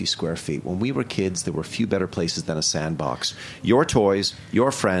 550 square feet. When we were kids, there were few better places than a sandbox. Your toys,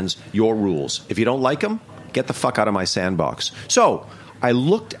 your friends, your rules. If you don't like them, get the fuck out of my sandbox. So I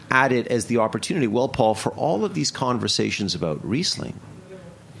looked at it as the opportunity, well, Paul, for all of these conversations about Riesling,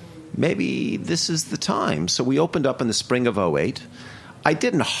 maybe this is the time. So we opened up in the spring of 2008. I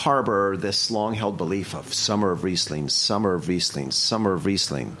didn't harbor this long-held belief of Summer of Riesling, Summer of Riesling, Summer of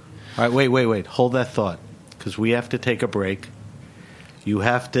Riesling. All right, wait. Hold that thought, because we have to take a break. You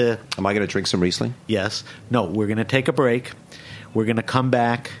have to... Am I going to drink some Riesling? Yes. No, we're going to take a break. We're going to come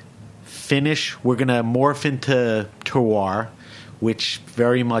back, finish. We're going to morph into Terroir, which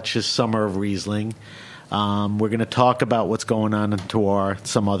very much is Summer of Riesling. We're going to talk about what's going on in Terroir,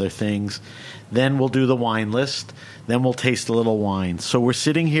 some other things. Then we'll do the wine list. Then we'll taste a little wine. So we're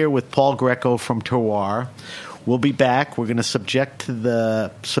sitting here with Paul Grieco from Terroir. We'll be back. We're going to subject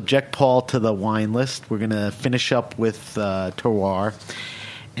Paul to the wine list. We're going to finish up with Terroir,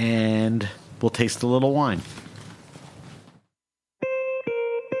 and we'll taste a little wine.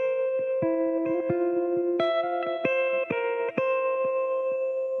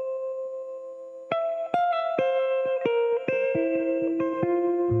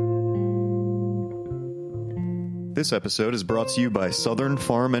 This episode is brought to you by Southern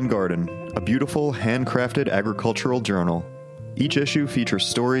Farm and Garden, a beautiful, handcrafted agricultural journal. Each issue features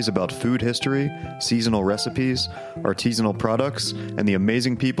stories about food history, seasonal recipes, artisanal products, and the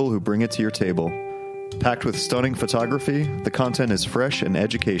amazing people who bring it to your table. Packed with stunning photography, the content is fresh and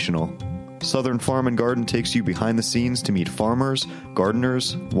educational. Southern Farm and Garden takes you behind the scenes to meet farmers,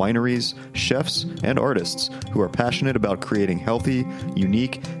 gardeners, wineries, chefs, and artists who are passionate about creating healthy,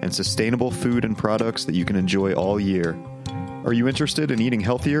 unique, and sustainable food and products that you can enjoy all year. Are you interested in eating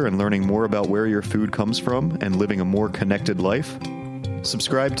healthier and learning more about where your food comes from and living a more connected life?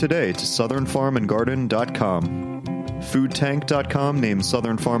 Subscribe today to southernfarmandgarden.com. Foodtank.com named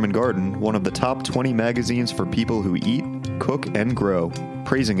Southern Farm and Garden one of the top 20 magazines for people who eat, cook, and grow,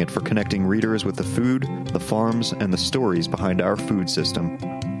 praising it for connecting readers with the food, the farms, and the stories behind our food system.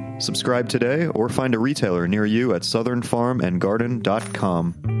 Subscribe today or find a retailer near you at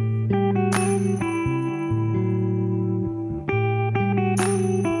southernfarmandgarden.com.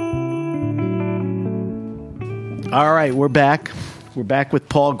 All right, we're back. We're back with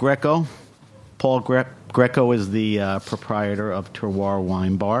Paul Grieco. Paul Grieco is the proprietor of Terroir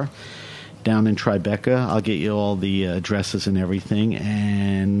Wine Bar down in Tribeca. I'll get you all the addresses and everything.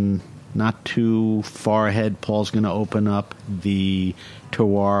 And not too far ahead, Paul's going to open up the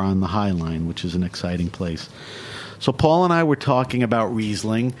Terroir on the High Line, which is an exciting place. So Paul and I were talking about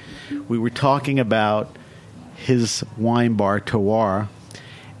Riesling. We were talking about his wine bar, Terroir,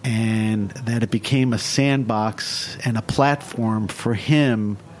 and that it became a sandbox and a platform for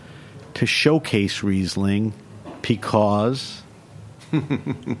him to showcase Riesling because...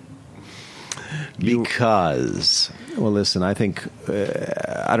 Well, listen, I think,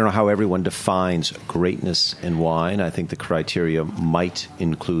 I don't know how everyone defines greatness in wine. I think the criteria might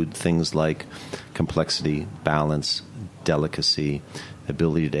include things like complexity, balance, delicacy,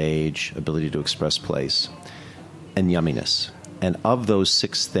 ability to age, ability to express place, and yumminess. And of those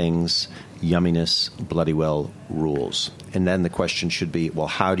 6 things, yumminess bloody well rules. And then the question should be, well,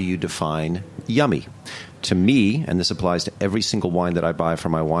 how do you define yummy? To me, and this applies to every single wine that I buy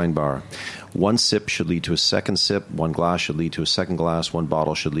from my wine bar, 1 sip should lead to a second sip, 1 glass should lead to a second glass, 1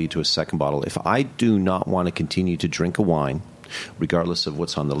 bottle should lead to a second bottle. If I do not want to continue to drink a wine, regardless of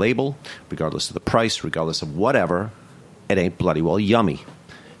what's on the label, regardless of the price, regardless of whatever, it ain't bloody well yummy.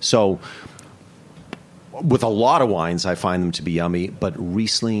 So with a lot of wines, I find them to be yummy, but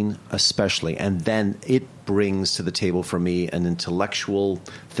Riesling especially. And then it brings to the table for me an intellectual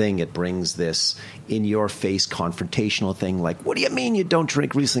thing. It brings this in-your-face confrontational thing like, what do you mean you don't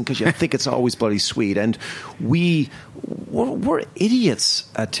drink Riesling because you think it's always bloody sweet? And we're idiots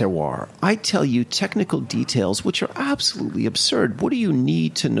at Terroir. I tell you technical details which are absolutely absurd. What do you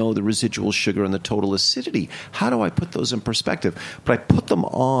need to know the residual sugar and the total acidity? How do I put those in perspective? But I put them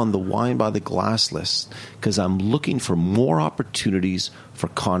on the wine by the glass list because I'm looking for more opportunities for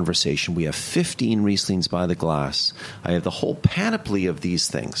conversation. We have 15 Rieslings by the glass. I have the whole panoply of these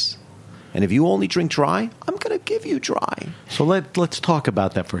things. And if you only drink dry, I'm going to give you dry. So let's talk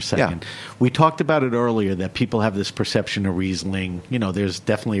about that for a second. Yeah. We talked about it earlier that people have this perception of Riesling. You know, there's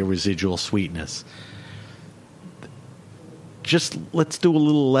definitely a residual sweetness. Just let's do a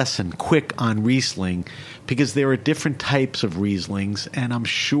little lesson quick on Riesling because there are different types of Rieslings, and I'm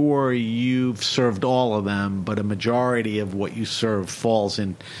sure you've served all of them, but a majority of what you serve falls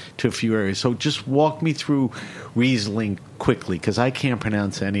into a few areas. So just walk me through Riesling quickly because I can't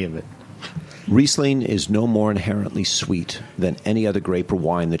pronounce any of it. Riesling is no more inherently sweet than any other grape or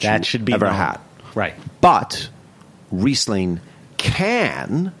wine that you've ever had. Right. But Riesling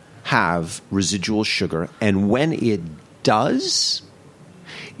can have residual sugar, and when it does,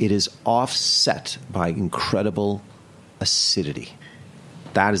 it is offset by incredible acidity.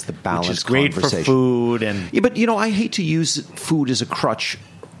 That is the balanced which is great for food. Yeah, but, you know, I hate to use food as a crutch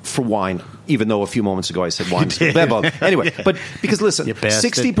for wine, even though a few moments ago I said wine. Anyway, but because listen,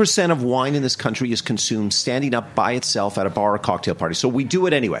 60% of wine in this country is consumed standing up by itself at a bar or cocktail party. So we do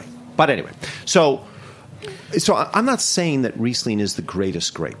it anyway. But anyway, so I'm not saying that Riesling is the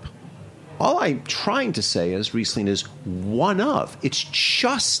greatest grape. All I'm trying to say is Riesling is one of. It's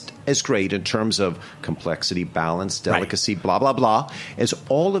just as great in terms of complexity, balance, delicacy, blah, blah, blah, as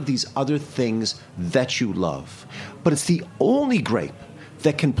all of these other things that you love. But it's the only grape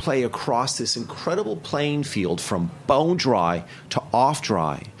that can play across this incredible playing field from bone dry to off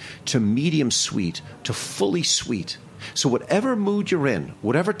dry to medium sweet to fully sweet. So whatever mood you're in,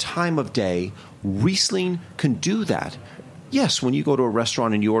 whatever time of day, Riesling can do that. Yes, when you go to a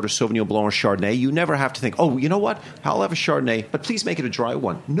restaurant and you order Sauvignon Blanc or Chardonnay, you never have to think, oh, you know what? I'll have a Chardonnay, but please make it a dry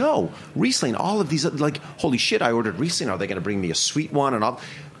one. No, Riesling, all of these, like, holy shit, I ordered Riesling. Are they going to bring me a sweet one? And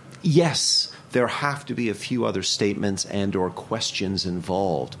yes, there have to be a few other statements and or questions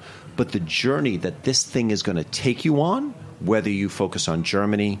involved. But the journey that this thing is going to take you on, whether you focus on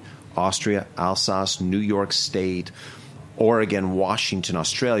Germany, Austria, Alsace, New York State, Oregon, Washington,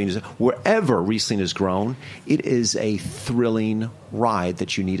 Australia, wherever Riesling is grown, it is a thrilling ride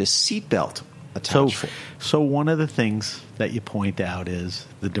that you need a seatbelt attached for. So one of the things that you point out is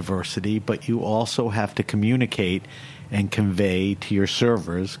the diversity, but you also have to communicate and convey to your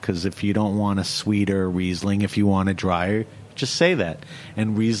servers, because if you don't want a sweeter Riesling, if you want a drier, just say that.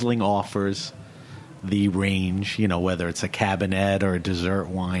 And Riesling offers the range, whether it's a Cabernet or a dessert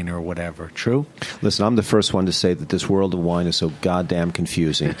wine or whatever. True? Listen, I'm the first one to say that this world of wine is so goddamn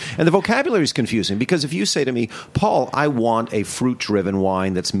confusing. And the vocabulary is confusing because if you say to me, Paul, I want a fruit-driven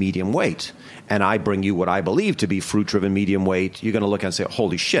wine that's medium weight, and I bring you what I believe to be fruit-driven medium weight, you're going to look and say,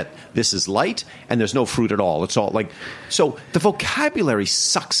 holy shit, this is light and there's no fruit at all. It's all like... So the vocabulary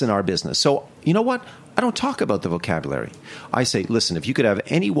sucks in our business. So you know what? I don't talk about the vocabulary. I say, listen, if you could have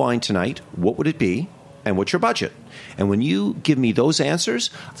any wine tonight, what would it be? And what's your budget? And when you give me those answers,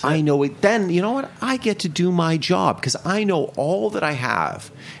 I know it. Then, you know what? I get to do my job because I know all that I have.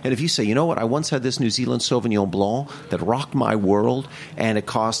 And if you say, you know what? I once had this New Zealand Sauvignon Blanc that rocked my world and it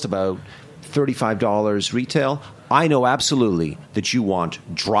cost about $35 retail, I know absolutely that you want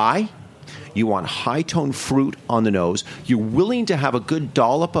dry, you want high-toned fruit on the nose. You're willing to have a good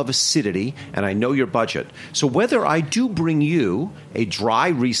dollop of acidity, and I know your budget. So whether I do bring you a dry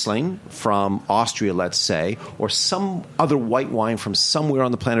Riesling from Austria, let's say, or some other white wine from somewhere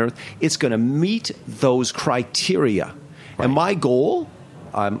on the planet Earth, it's going to meet those criteria. Right. And my goal,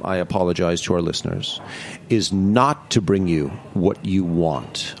 I apologize to our listeners, is not to bring you what you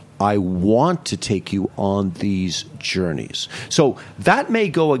want. I want to take you on these journeys. So that may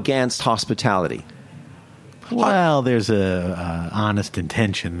go against hospitality. Well, there's a honest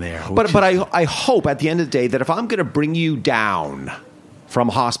intention there. But I hope at the end of the day that if I'm going to bring you down from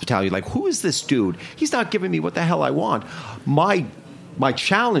hospitality, like, who is this dude? He's not giving me what the hell I want. My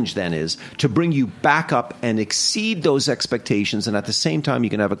challenge then is to bring you back up and exceed those expectations. And at the same time, you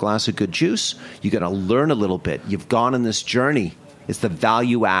can have a glass of good juice. You're going to learn a little bit. You've gone on this journey. It's the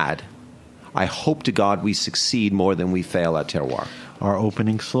value add. I hope to God we succeed more than we fail at Terroir. Our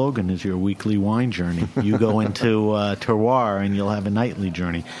opening slogan is your weekly wine journey. You go into Terroir and you'll have a nightly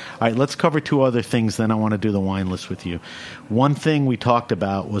journey. All right, let's cover two other things, then I want to do the wine list with you. One thing we talked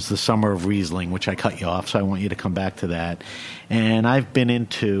about was the Summer of Riesling, which I cut you off, so I want you to come back to that. And I've been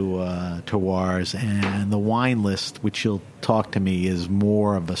into terroirs, and the wine list, which you'll talk to me, is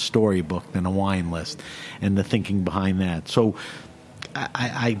more of a storybook than a wine list, and the thinking behind that. So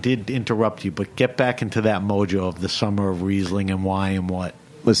I did interrupt you, but get back into that mojo of the Summer of Riesling and why and what.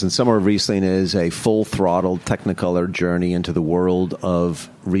 Listen, Summer of Riesling is a full-throttle Technicolor journey into the world of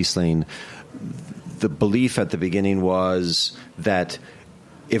Riesling. The belief at the beginning was that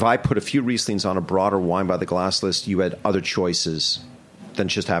if I put a few Rieslings on a broader wine by the glass list, you had other choices than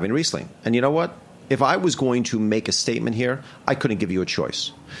just having Riesling. And you know what? If I was going to make a statement here, I couldn't give you a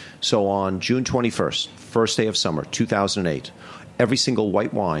choice. So on June 21st, first day of summer, 2008, every single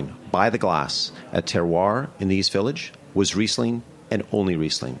white wine by the glass at Terroir in the East Village was Riesling and only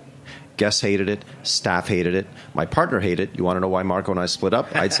Riesling. Guests hated it. Staff hated it. My partner hated it. You want to know why Marco and I split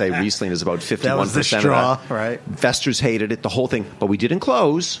up? I'd say Riesling is about 51% that was the straw, of that. Right? Investors hated it, the whole thing. But we didn't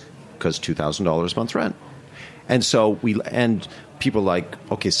close because $2,000 a month rent. And so people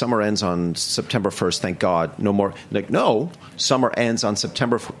like, okay, summer ends on September 1st, thank God. No more. Like, no, summer ends on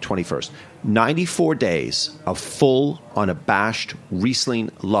September 21st. 94 days of full, unabashed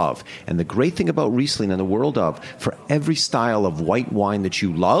Riesling love. And the great thing about Riesling in the world of, for every style of white wine that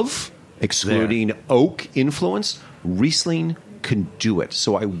you love, excluding oak influence, Riesling can do it.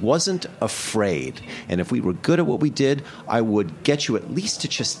 So I wasn't afraid. And if we were good at what we did, I would get you at least to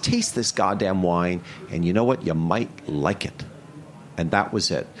just taste this goddamn wine. And you know what? You might like it. And that was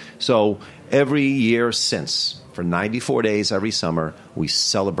it. So every year since, for 94 days every summer, we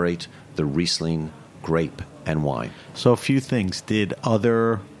celebrate the Riesling grape and wine. So a few things. Did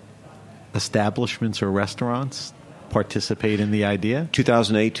other establishments or restaurants participate in the idea?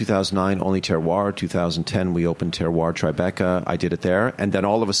 2008, 2009, only Terroir. 2010, we opened Terroir Tribeca. I did it there. And then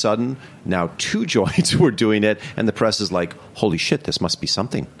all of a sudden, now 2 joints were doing it. And the press is like, holy shit, this must be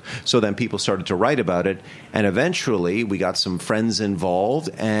something. So then people started to write about it. And eventually, we got some friends involved.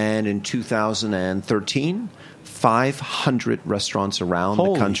 And in 2013... 500 restaurants around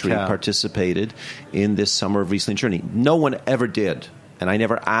the country participated in this Summer of Riesling journey. No one ever did, and I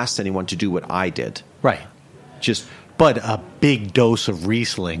never asked anyone to do what I did. Right. But a big dose of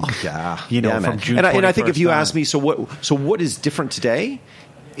Riesling. Oh, yeah. From June 21st. And I think if you ask me, so what is different today?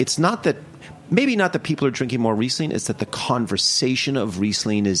 It's not that, maybe not that people are drinking more Riesling, it's that the conversation of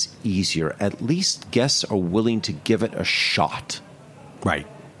Riesling is easier. At least guests are willing to give it a shot. Right.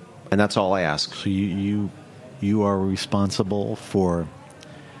 And that's all I ask. So you are responsible for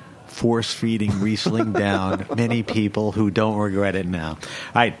force-feeding Riesling down many people who don't regret it now. All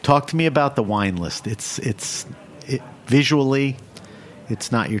right, talk to me about the wine list. Visually,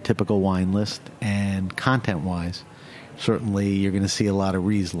 it's not your typical wine list, and content-wise, certainly you're going to see a lot of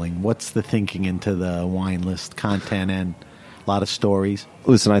Riesling. What's the thinking into the wine list content and a lot of stories?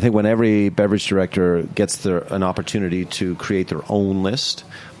 Listen, I think when every beverage director gets an opportunity to create their own list,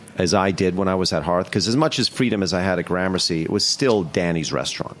 as I did when I was at Hearth, because as much as freedom as I had at Gramercy, it was still Danny's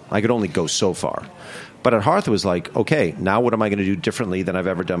restaurant. I could only go so far. But at Hearth, it was like, okay, now what am I going to do differently than I've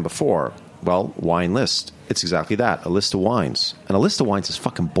ever done before? Well, wine list. It's exactly that, a list of wines. And a list of wines is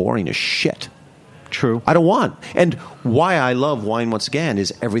fucking boring as shit. True. I don't want. And why I love wine, once again,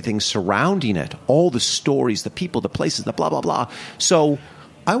 is everything surrounding it. All the stories, the people, the places, the blah, blah, blah. So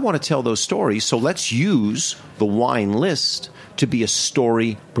I want to tell those stories, so let's use the wine list to be a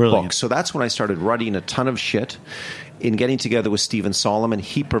story book. So that's when I started writing a ton of shit. In getting together with Stephen Solomon,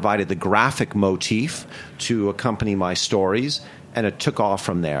 he provided the graphic motif to accompany my stories, and it took off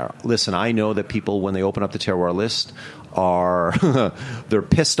from there. Listen, I know that people, when they open up the Terroir list, they're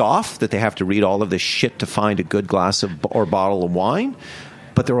pissed off that they have to read all of this shit to find a good glass or bottle of wine.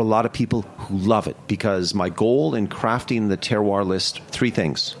 But there are a lot of people who love it, because my goal in crafting the Terroir list, 3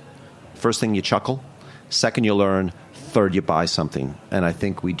 things. First thing, you chuckle. Second, you learn. Third, you buy something. And I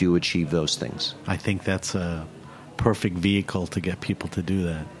think we do achieve those things. I think that's a perfect vehicle to get people to do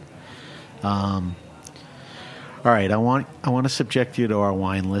that. All right, I want to subject you to our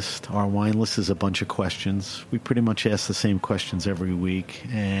wine list. Our wine list is a bunch of questions. We pretty much ask the same questions every week,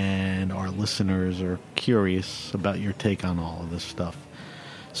 and our listeners are curious about your take on all of this stuff.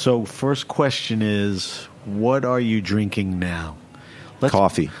 So first question is, what are you drinking now?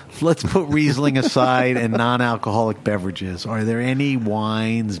 Coffee. Let's put Riesling aside and non-alcoholic beverages. Are there any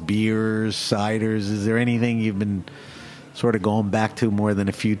wines, beers, ciders? Is there anything you've been sort of going back to more than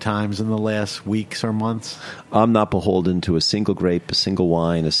a few times in the last weeks or months? I'm not beholden to a single grape, a single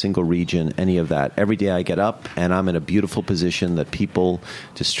wine, a single region, any of that. Every day I get up and I'm in a beautiful position that people,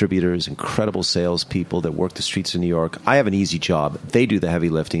 distributors, incredible salespeople that work the streets of New York, I have an easy job. They do the heavy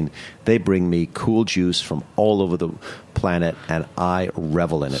lifting. They bring me cool juice from all over the planet, and I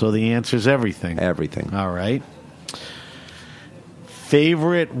revel in it. So the answer is everything. Everything. All right.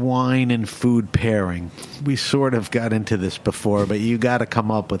 Favorite wine and food pairing? We sort of got into this before, but you got to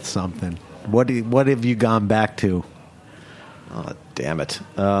come up with something. What have you gone back to? Oh, damn it.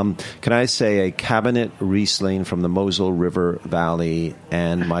 Can I say a Cabernet Riesling from the Mosel River Valley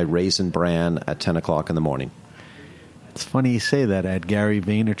and my Raisin Bran at 10 o'clock in the morning? It's funny you say that. I had Gary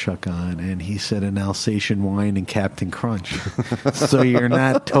Vaynerchuk on, and he said an Alsatian wine and Captain Crunch. So you're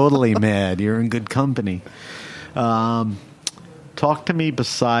not totally mad. You're in good company. Talk to me,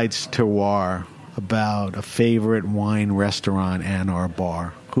 besides Terroir, about a favorite wine restaurant and/or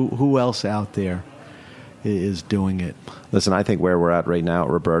bar. Who else out there is doing it? Listen, I think where we're at right now at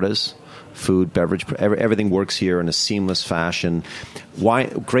Roberta's, food, beverage, everything works here in a seamless fashion.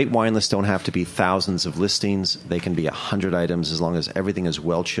 Great wine lists don't have to be thousands of listings. They can be 100 items as long as everything is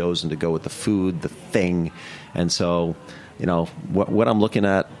well chosen to go with the food, the thing. And so, you know, what I'm looking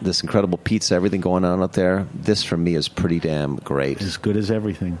at, this incredible pizza, everything going on up there, this for me is pretty damn great. As good as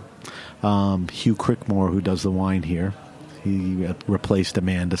everything. Hugh Crickmore, who does the wine here, he replaced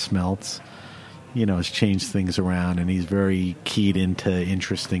Amanda Smeltz. You know, has changed things around, and he's very keyed into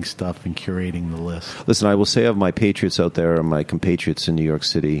interesting stuff and curating the list. Listen, I will say of my patriots out there and my compatriots in New York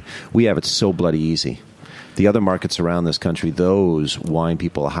City, we have it so bloody easy. The other markets around this country, those wine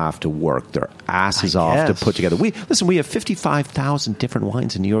people have to work their asses off to put together. We have 55,000 different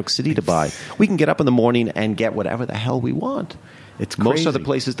wines in New York City to buy. We can get up in the morning and get whatever the hell we want. It's crazy. Most other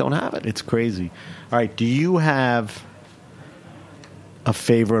places don't have it. It's crazy. All right, do you have a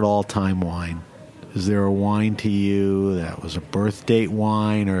favorite all-time wine? Is there a wine to you that was a birth date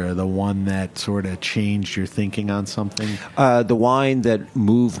wine, or the one that sort of changed your thinking on something? The wine that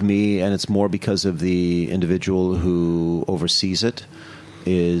moved me, and it's more because of the individual who oversees it,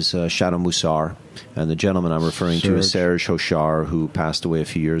 is Chateau Moussard. And the gentleman I'm referring to is Serge Hochard, who passed away a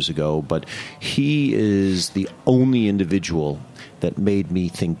few years ago. But he is the only individual that made me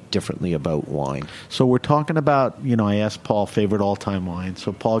think differently about wine. So we're talking about, I asked Paul favorite all-time wine.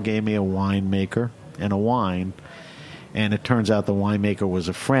 So Paul gave me a winemaker and a wine, and it turns out the winemaker was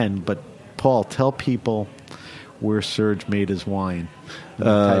a friend. But Paul, tell people where Serge made his wine.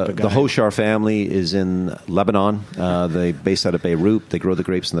 The Hochard family is in Lebanon. They based out of Beirut. They grow the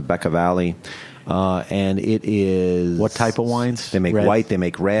grapes in the Bekaa Valley. And it is... What type of wines? They make white, they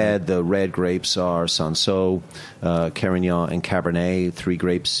make red. The red grapes are Sancerre, Carignan, and Cabernet. 3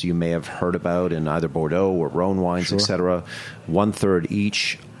 grapes you may have heard about in either Bordeaux or Rhone wines, etc. 1/3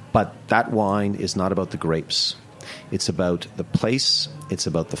 each. But that wine is not about the grapes. It's about the place, it's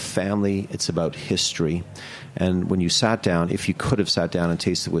about the family, it's about history. And when you sat down, if you could have sat down and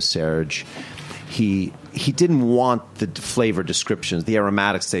tasted with Serge, he didn't want the flavor descriptions, the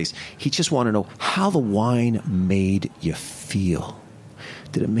aromatic taste. He just wanted to know how the wine made you feel.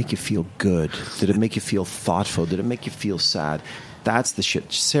 Did it make you feel good? Did it make you feel thoughtful? Did it make you feel sad? That's the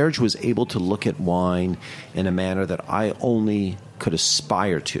shit. Serge was able to look at wine in a manner that I only could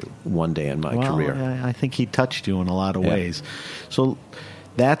aspire to one day in my career. I think he touched you in a lot of ways. So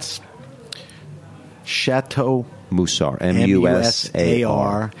that's Chateau Moussard,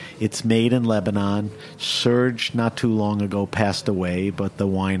 M-U-S-A-R. It's made in Lebanon. Serge, not too long ago, passed away, but the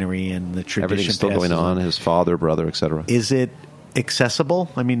winery and the tradition everything's still going on. His father, brother, etc. Is it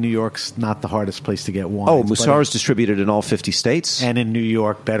accessible? I mean, New York's not the hardest place to get wine. Oh, Moussard is distributed in all 50 states. And in New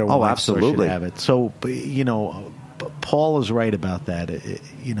York, better wine absolutely. should have it. So, Paul is right about that.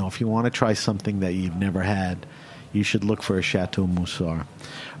 If you want to try something that you've never had, you should look for a Chateau Moussard.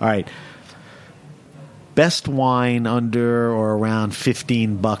 All right. Best wine under or around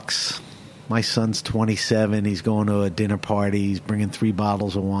 $15. My son's 27. He's going to a dinner party. He's bringing 3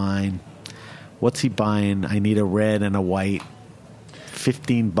 bottles of wine. What's he buying? I need a red and a white.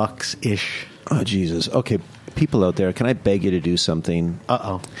 $15-ish. Oh, Jesus. Okay, people out there, can I beg you to do something?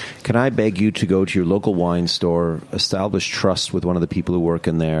 Uh-oh. Can I beg you to go to your local wine store, establish trust with one of the people who work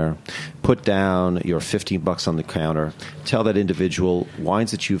in there, put down your $15 on the counter, tell that individual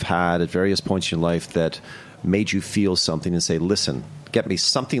wines that you've had at various points in your life that made you feel something, and say, listen, get me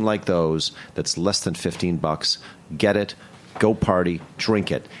something like those that's less than $15. Get it. Go party,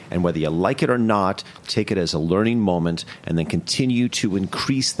 drink it, and whether you like it or not, take it as a learning moment and then continue to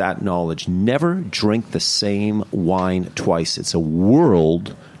increase that knowledge. Never drink the same wine twice. It's a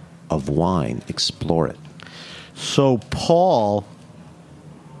world of wine. Explore it. So Paul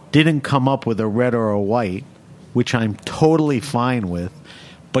didn't come up with a red or a white, which I'm totally fine with,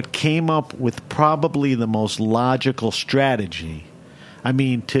 but came up with probably the most logical strategy. I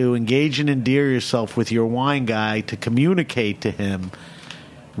mean, to engage and endear yourself with your wine guy, to communicate to him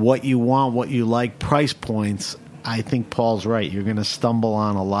what you want, what you like, price points. I think Paul's right. You're going to stumble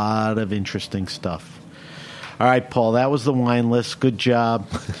on a lot of interesting stuff. All right, Paul, that was the wine list. Good job.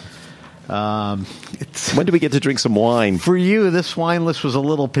 When do we get to drink some wine? For you, this wine list was a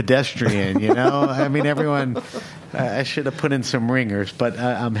little pedestrian, I mean, everyone... I should have put in some ringers, but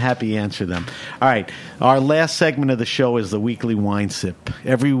I'm happy you answered them. All right. Our last segment of the show is the weekly wine sip.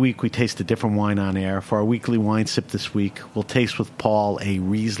 Every week we taste a different wine on air. For our weekly wine sip this week, we'll taste with Paul a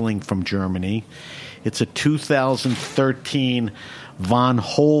Riesling from Germany. It's a 2013 Von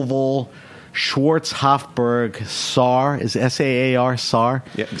Hovel Schwarzhofburg Saar. Is S-A-A-R, Saar?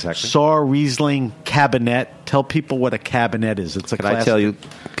 Yeah, exactly. Saar Riesling Cabernet. Tell people what a Cabernet is. It's a classic.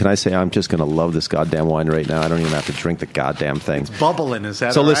 Can I say I'm just going to love this goddamn wine right now? I don't even have to drink the goddamn thing. It's bubbling, is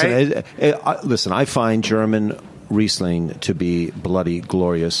that so all listen, right? Listen, I find German Riesling to be bloody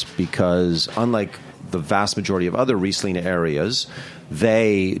glorious because unlike the vast majority of other Riesling areas,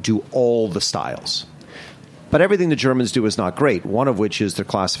 they do all the styles. But everything the Germans do is not great, one of which is their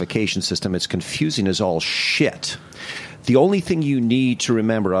classification system. It's confusing as all shit. The only thing you need to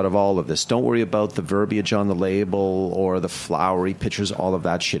remember out of all of this, don't worry about the verbiage on the label or the flowery pictures, all of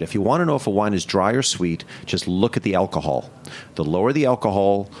that shit. If you want to know if a wine is dry or sweet, just look at the alcohol. The lower the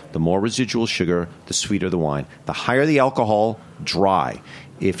alcohol, the more residual sugar, the sweeter the wine. The higher the alcohol, dry.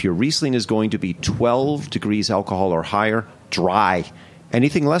 If your Riesling is going to be 12 degrees alcohol or higher, dry.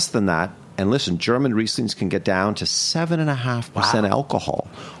 Anything less than that, and listen, German Rieslings can get down to 7.5% alcohol,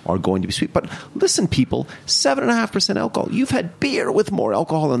 are going to be sweet. But listen, people, 7.5% alcohol. You've had beer with more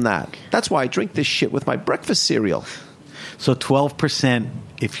alcohol than that. That's why I drink this shit with my breakfast cereal. So 12%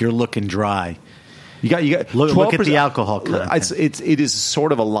 if you're looking dry. You got Look at the alcohol content. It is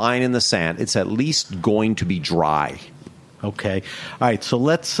sort of a line in the sand. It's at least going to be dry. Okay. All right. So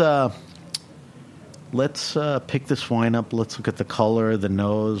let's pick this wine up. Let's look at the color, the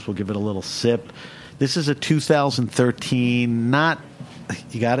nose. We'll give it a little sip. This is a 2013.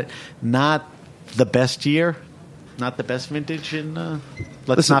 You got it. Not the best year. Not the best vintage.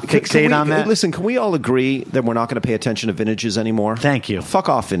 Let's not fixate on that. Listen, can we all agree that we're not going to pay attention to vintages anymore? Thank you. Fuck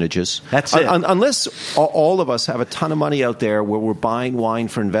off vintages. That's it. Unless all of us have a ton of money out there where we're buying wine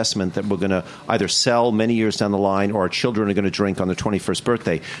for investment that we're going to either sell many years down the line or our children are going to drink on their 21st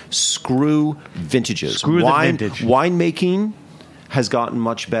birthday. Screw vintages. Screw the vintage. Winemaking has gotten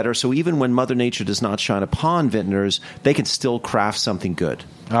much better. So even when Mother Nature does not shine upon vintners, they can still craft something good.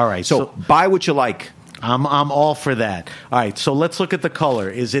 All right. So buy what you like. I'm all for that. All right, so let's look at the color.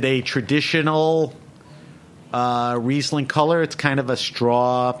 Is it a traditional Riesling color? It's kind of a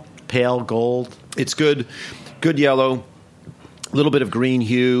straw, pale gold. It's good yellow, a little bit of green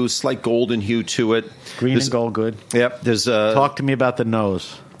hue, slight golden hue to it. And gold, good. Yep. Talk to me about the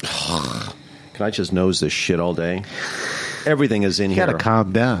nose. Can I just nose this shit all day? Everything is in here. You got to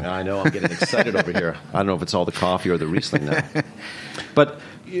calm down. I know. I'm getting excited over here. I don't know if it's all the coffee or the Riesling now. But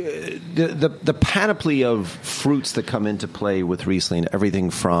the panoply of fruits that come into play with Riesling, everything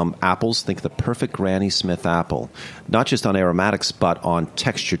from apples, think of the perfect Granny Smith apple, not just on aromatics, but on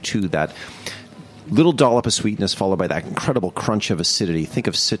texture too, that little dollop of sweetness followed by that incredible crunch of acidity. Think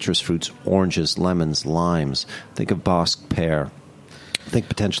of citrus fruits, oranges, lemons, limes. Think of Bosc pear. Think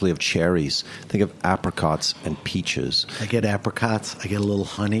potentially of cherries. Think of apricots and peaches. I get apricots. I get a little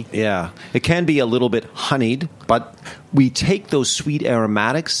honey. Yeah. It can be a little bit honeyed, but we take those sweet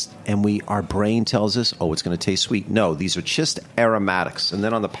aromatics and our brain tells us, oh, it's going to taste sweet. No, these are just aromatics. And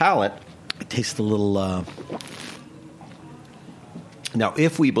then on the palate, it tastes a little... Now,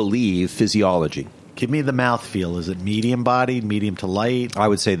 if we believe physiology... Give me the mouthfeel. Is it medium-bodied, medium to light? I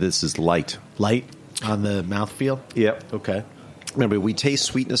would say this is light. Light on the mouthfeel? Yep. Okay. Remember, we taste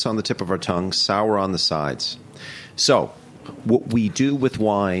sweetness on the tip of our tongue, sour on the sides. So, what we do with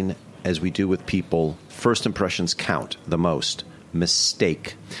wine, as we do with people, first impressions count the most.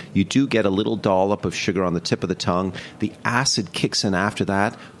 Mistake. You do get a little dollop of sugar on the tip of the tongue. The acid kicks in after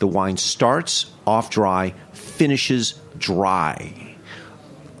that. The wine starts off dry, finishes dry.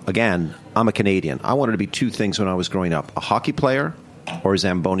 Again, I'm a Canadian. I wanted to be two things when I was growing up. A hockey player or a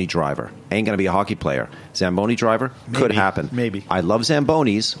Zamboni driver. Ain't going to be a hockey player. Zamboni driver? Could happen. Maybe. I love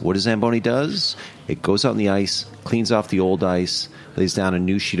Zambonis. What does Zamboni does? It goes out on the ice, cleans off the old ice, lays down a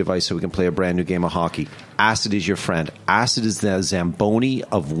new sheet of ice so we can play a brand new game of hockey. Acid is your friend. Acid is the Zamboni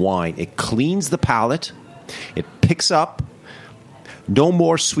of wine. It cleans the palate. It picks up. No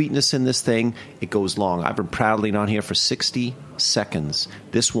more sweetness in this thing. It goes long. I've been prattling on here for 60 seconds.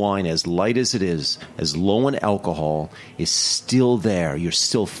 This wine, as light as it is, as low in alcohol, is still there. You're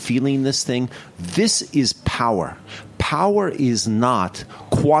still feeling this thing. This is power. Power is not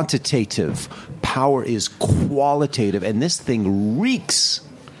quantitative. Power is qualitative. And this thing reeks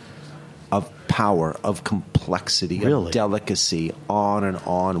of power, of complexity, of delicacy.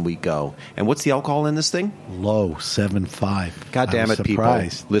 On we go. And what's the alcohol in this thing? Low, 7.5. God damn it, people.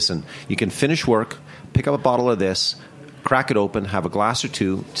 Listen, you can finish work, pick up a bottle of this, crack it open, have a glass or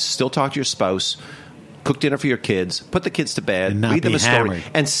two, still talk to your spouse, cook dinner for your kids, put the kids to bed, read them a story,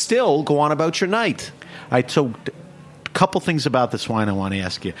 and still go on about your night. All right, so a couple things about this wine I want to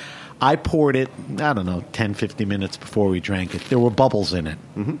ask you. I poured it, 10, 15 minutes before we drank it. There were bubbles in it.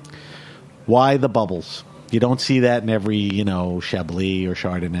 Mm-hmm. Why the bubbles? You don't see that in every, Chablis or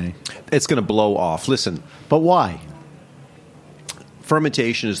Chardonnay. It's going to blow off. Listen. But why?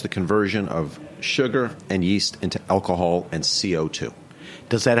 Fermentation is the conversion of sugar and yeast into alcohol and CO2.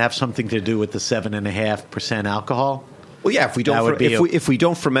 Does that have something to do with the 7.5% alcohol? Well, yeah. If we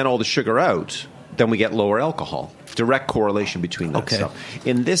don't ferment all the sugar out, then we get lower alcohol. Direct correlation between that stuff.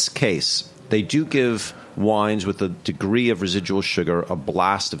 In this case, they do give wines with a degree of residual sugar a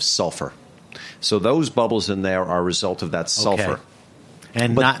blast of sulfur. So those bubbles in there are a result of that sulfur. Okay.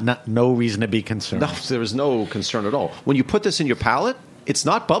 And no reason to be concerned. No, there is no concern at all. When you put this in your palate, it's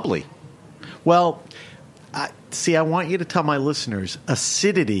not bubbly. Well, I want you to tell my listeners,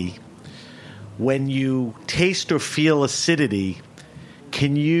 acidity, when you taste or feel acidity,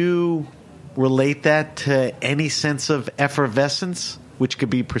 can you relate that to any sense of effervescence, which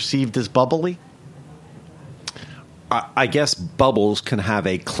could be perceived as bubbly? I guess bubbles can have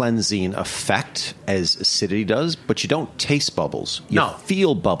a cleansing effect as acidity does, but you don't taste bubbles. You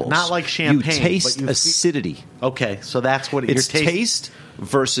feel bubbles. Not like champagne. You taste acidity. Okay, so that's what it's taste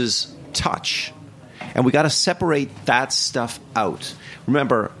versus touch. And we got to separate that stuff out.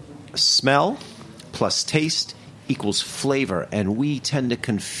 Remember, smell plus taste equals flavor, and we tend to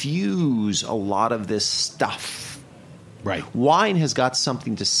confuse a lot of this stuff. Right. Wine has got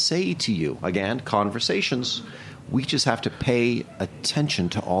something to say to you. Again, conversations. We just have to pay attention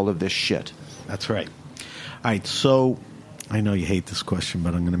to all of this shit. That's right. All right, so I know you hate this question,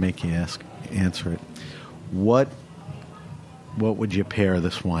 but I'm going to make you answer it. What would you pair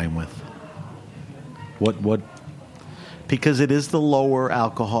this wine with? What? Because it is the lower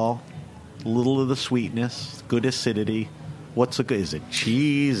alcohol, a little of the sweetness, good acidity. What's a good? Is it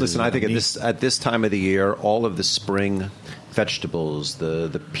cheese? Listen, I think at this time of the year, all of the spring vegetables,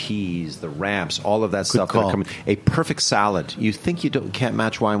 the peas, the ramps, all of that stuff that are coming. A perfect salad. You think you can't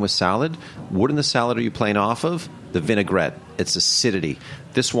match wine with salad? What in the salad are you playing off of? The vinaigrette. It's acidity.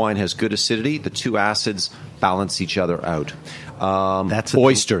 This wine has good acidity. The two acids balance each other out. That's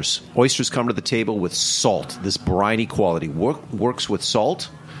oysters. Oysters come to the table with salt. This briny quality works with salt,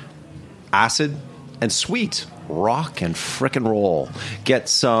 acid, and sweet. Rock and frickin' roll. Get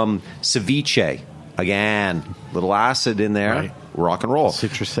some ceviche. Again, little acid in there. Right. Rock and roll.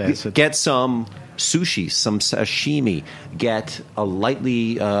 Citrus acid. Get some sushi, some sashimi. Get a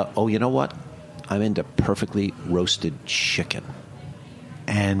lightly, you know what? I'm into perfectly roasted chicken.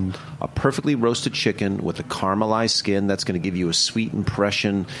 And a perfectly roasted chicken with a caramelized skin that's going to give you a sweet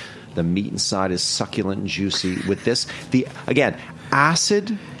impression. The meat inside is succulent and juicy. With this,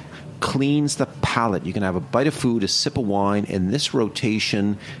 acid cleans the palate. You can have a bite of food, a sip of wine, and this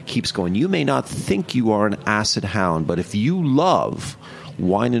rotation keeps going. You may not think you are an acid hound, but if you love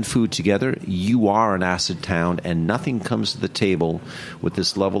wine and food together, you are an acid hound, and nothing comes to the table with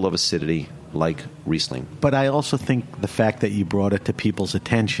this level of acidity like Riesling. But I also think the fact that you brought it to people's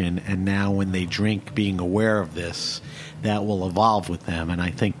attention, and now when they drink, being aware of this, that will evolve with them, and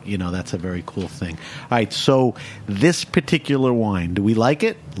I think, that's a very cool thing. All right, so this particular wine, do we like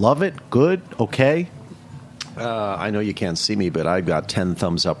it? Love it? Good? Okay? I know you can't see me, but I've got 10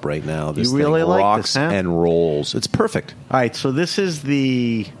 thumbs up right now. This you really thing like rocks this, huh? and rolls. It's perfect. All right, so this is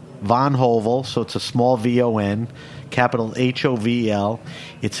the Von Hovel, so it's a small V-O-N, capital H-O-V-E-L.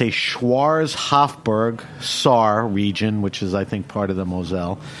 It's a Schwarzhofburg Saar region, which is, I think, part of the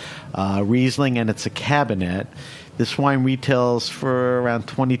Moselle. Riesling, and it's a Cabernet. This wine retails for around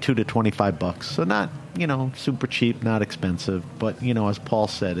 $22 to $25. So not, super cheap, not expensive. But, as Paul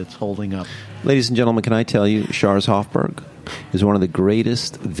said, it's holding up. Ladies and gentlemen, can I tell you, Schwarzhofburg is one of the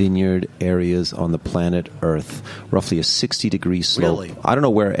greatest vineyard areas on the planet Earth. Roughly a 60-degree slope. Really? I don't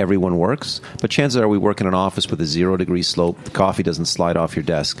know where everyone works, but chances are we work in an office with a 0-degree slope. The coffee doesn't slide off your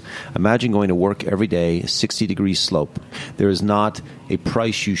desk. Imagine going to work every day, 60-degree slope. There is not a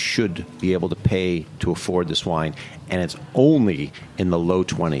price you should be able to pay to afford this wine, and it's only in the low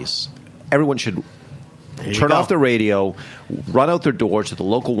 20s. Everyone should turn off the radio, run out their door to the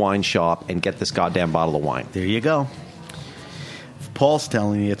local wine shop, and get this goddamn bottle of wine. There you go. If Paul's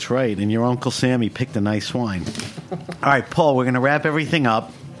telling you it's right, and your Uncle Sammy picked a nice wine. All right, Paul, we're going to wrap everything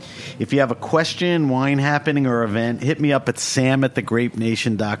up. If you have a question, wine happening, or event, hit me up at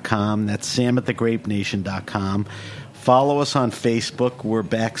sam@thegrapenation.com. That's sam@thegrapenation.com. Follow us on Facebook. We're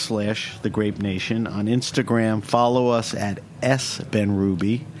 / The Grape Nation. On Instagram, follow us at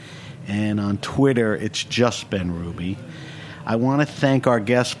 @SBenRuby. And on Twitter, it's just Ben Ruby. I want to thank our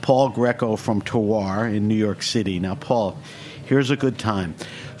guest, Paul Grieco from Terroir in New York City. Now, Paul, here's a good time.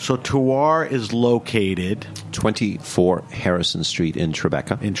 So Terroir is located 24 Harrison Street in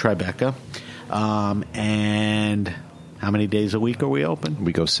Tribeca. And how many days a week are we open?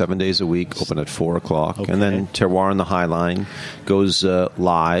 We go 7 days a week, open at 4 o'clock. Okay. And then Terroir on the High Line goes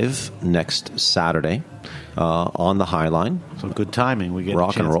live next Saturday on the High Line. So good timing. We get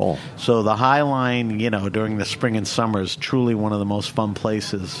rock and roll. So the High Line, during the spring and summer is truly one of the most fun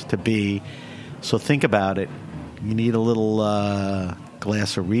places to be. So think about it. You need a little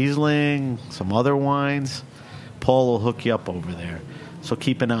glass of Riesling, some other wines. Paul will hook you up over there. So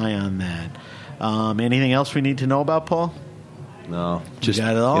keep an eye on that. Anything else we need to know about, Paul? No. Just,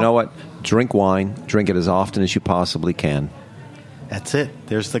 got it all? You know what? Drink wine. Drink it as often as you possibly can. That's it.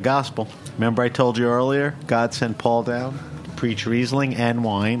 There's the gospel. Remember I told you earlier, God sent Paul down to preach Riesling and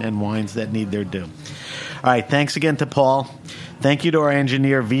wines that need their due. All right, thanks again to Paul. Thank you to our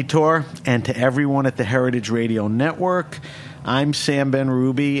engineer, Vitor, and to everyone at the Heritage Radio Network. I'm Sam Ben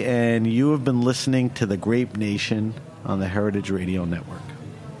Ruby, and you have been listening to The Grape Nation on the Heritage Radio Network.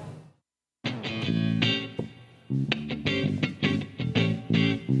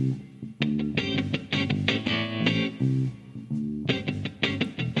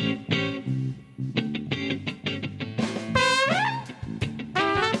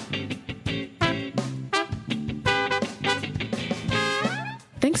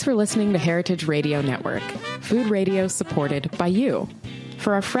 Thanks for listening to Heritage Radio Network, food radio supported by you.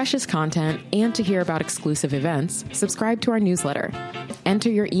 For our freshest content and to hear about exclusive events, subscribe to our newsletter. Enter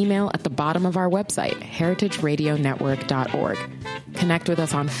your email at the bottom of our website, heritageradionetwork.org. Connect with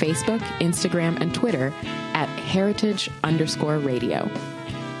us on Facebook, Instagram, and Twitter at heritage_radio.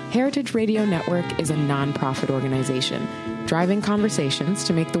 Heritage Radio Network is a nonprofit organization driving conversations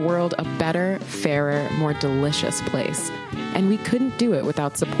to make the world a better, fairer, more delicious place. And we couldn't do it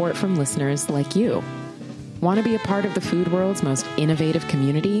without support from listeners like you. Want to be a part of the food world's most innovative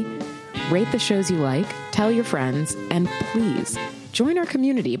community? Rate the shows you like, tell your friends, and please join our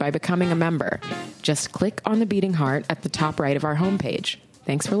community by becoming a member. Just click on the beating heart at the top right of our homepage.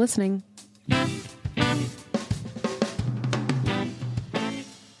 Thanks for listening.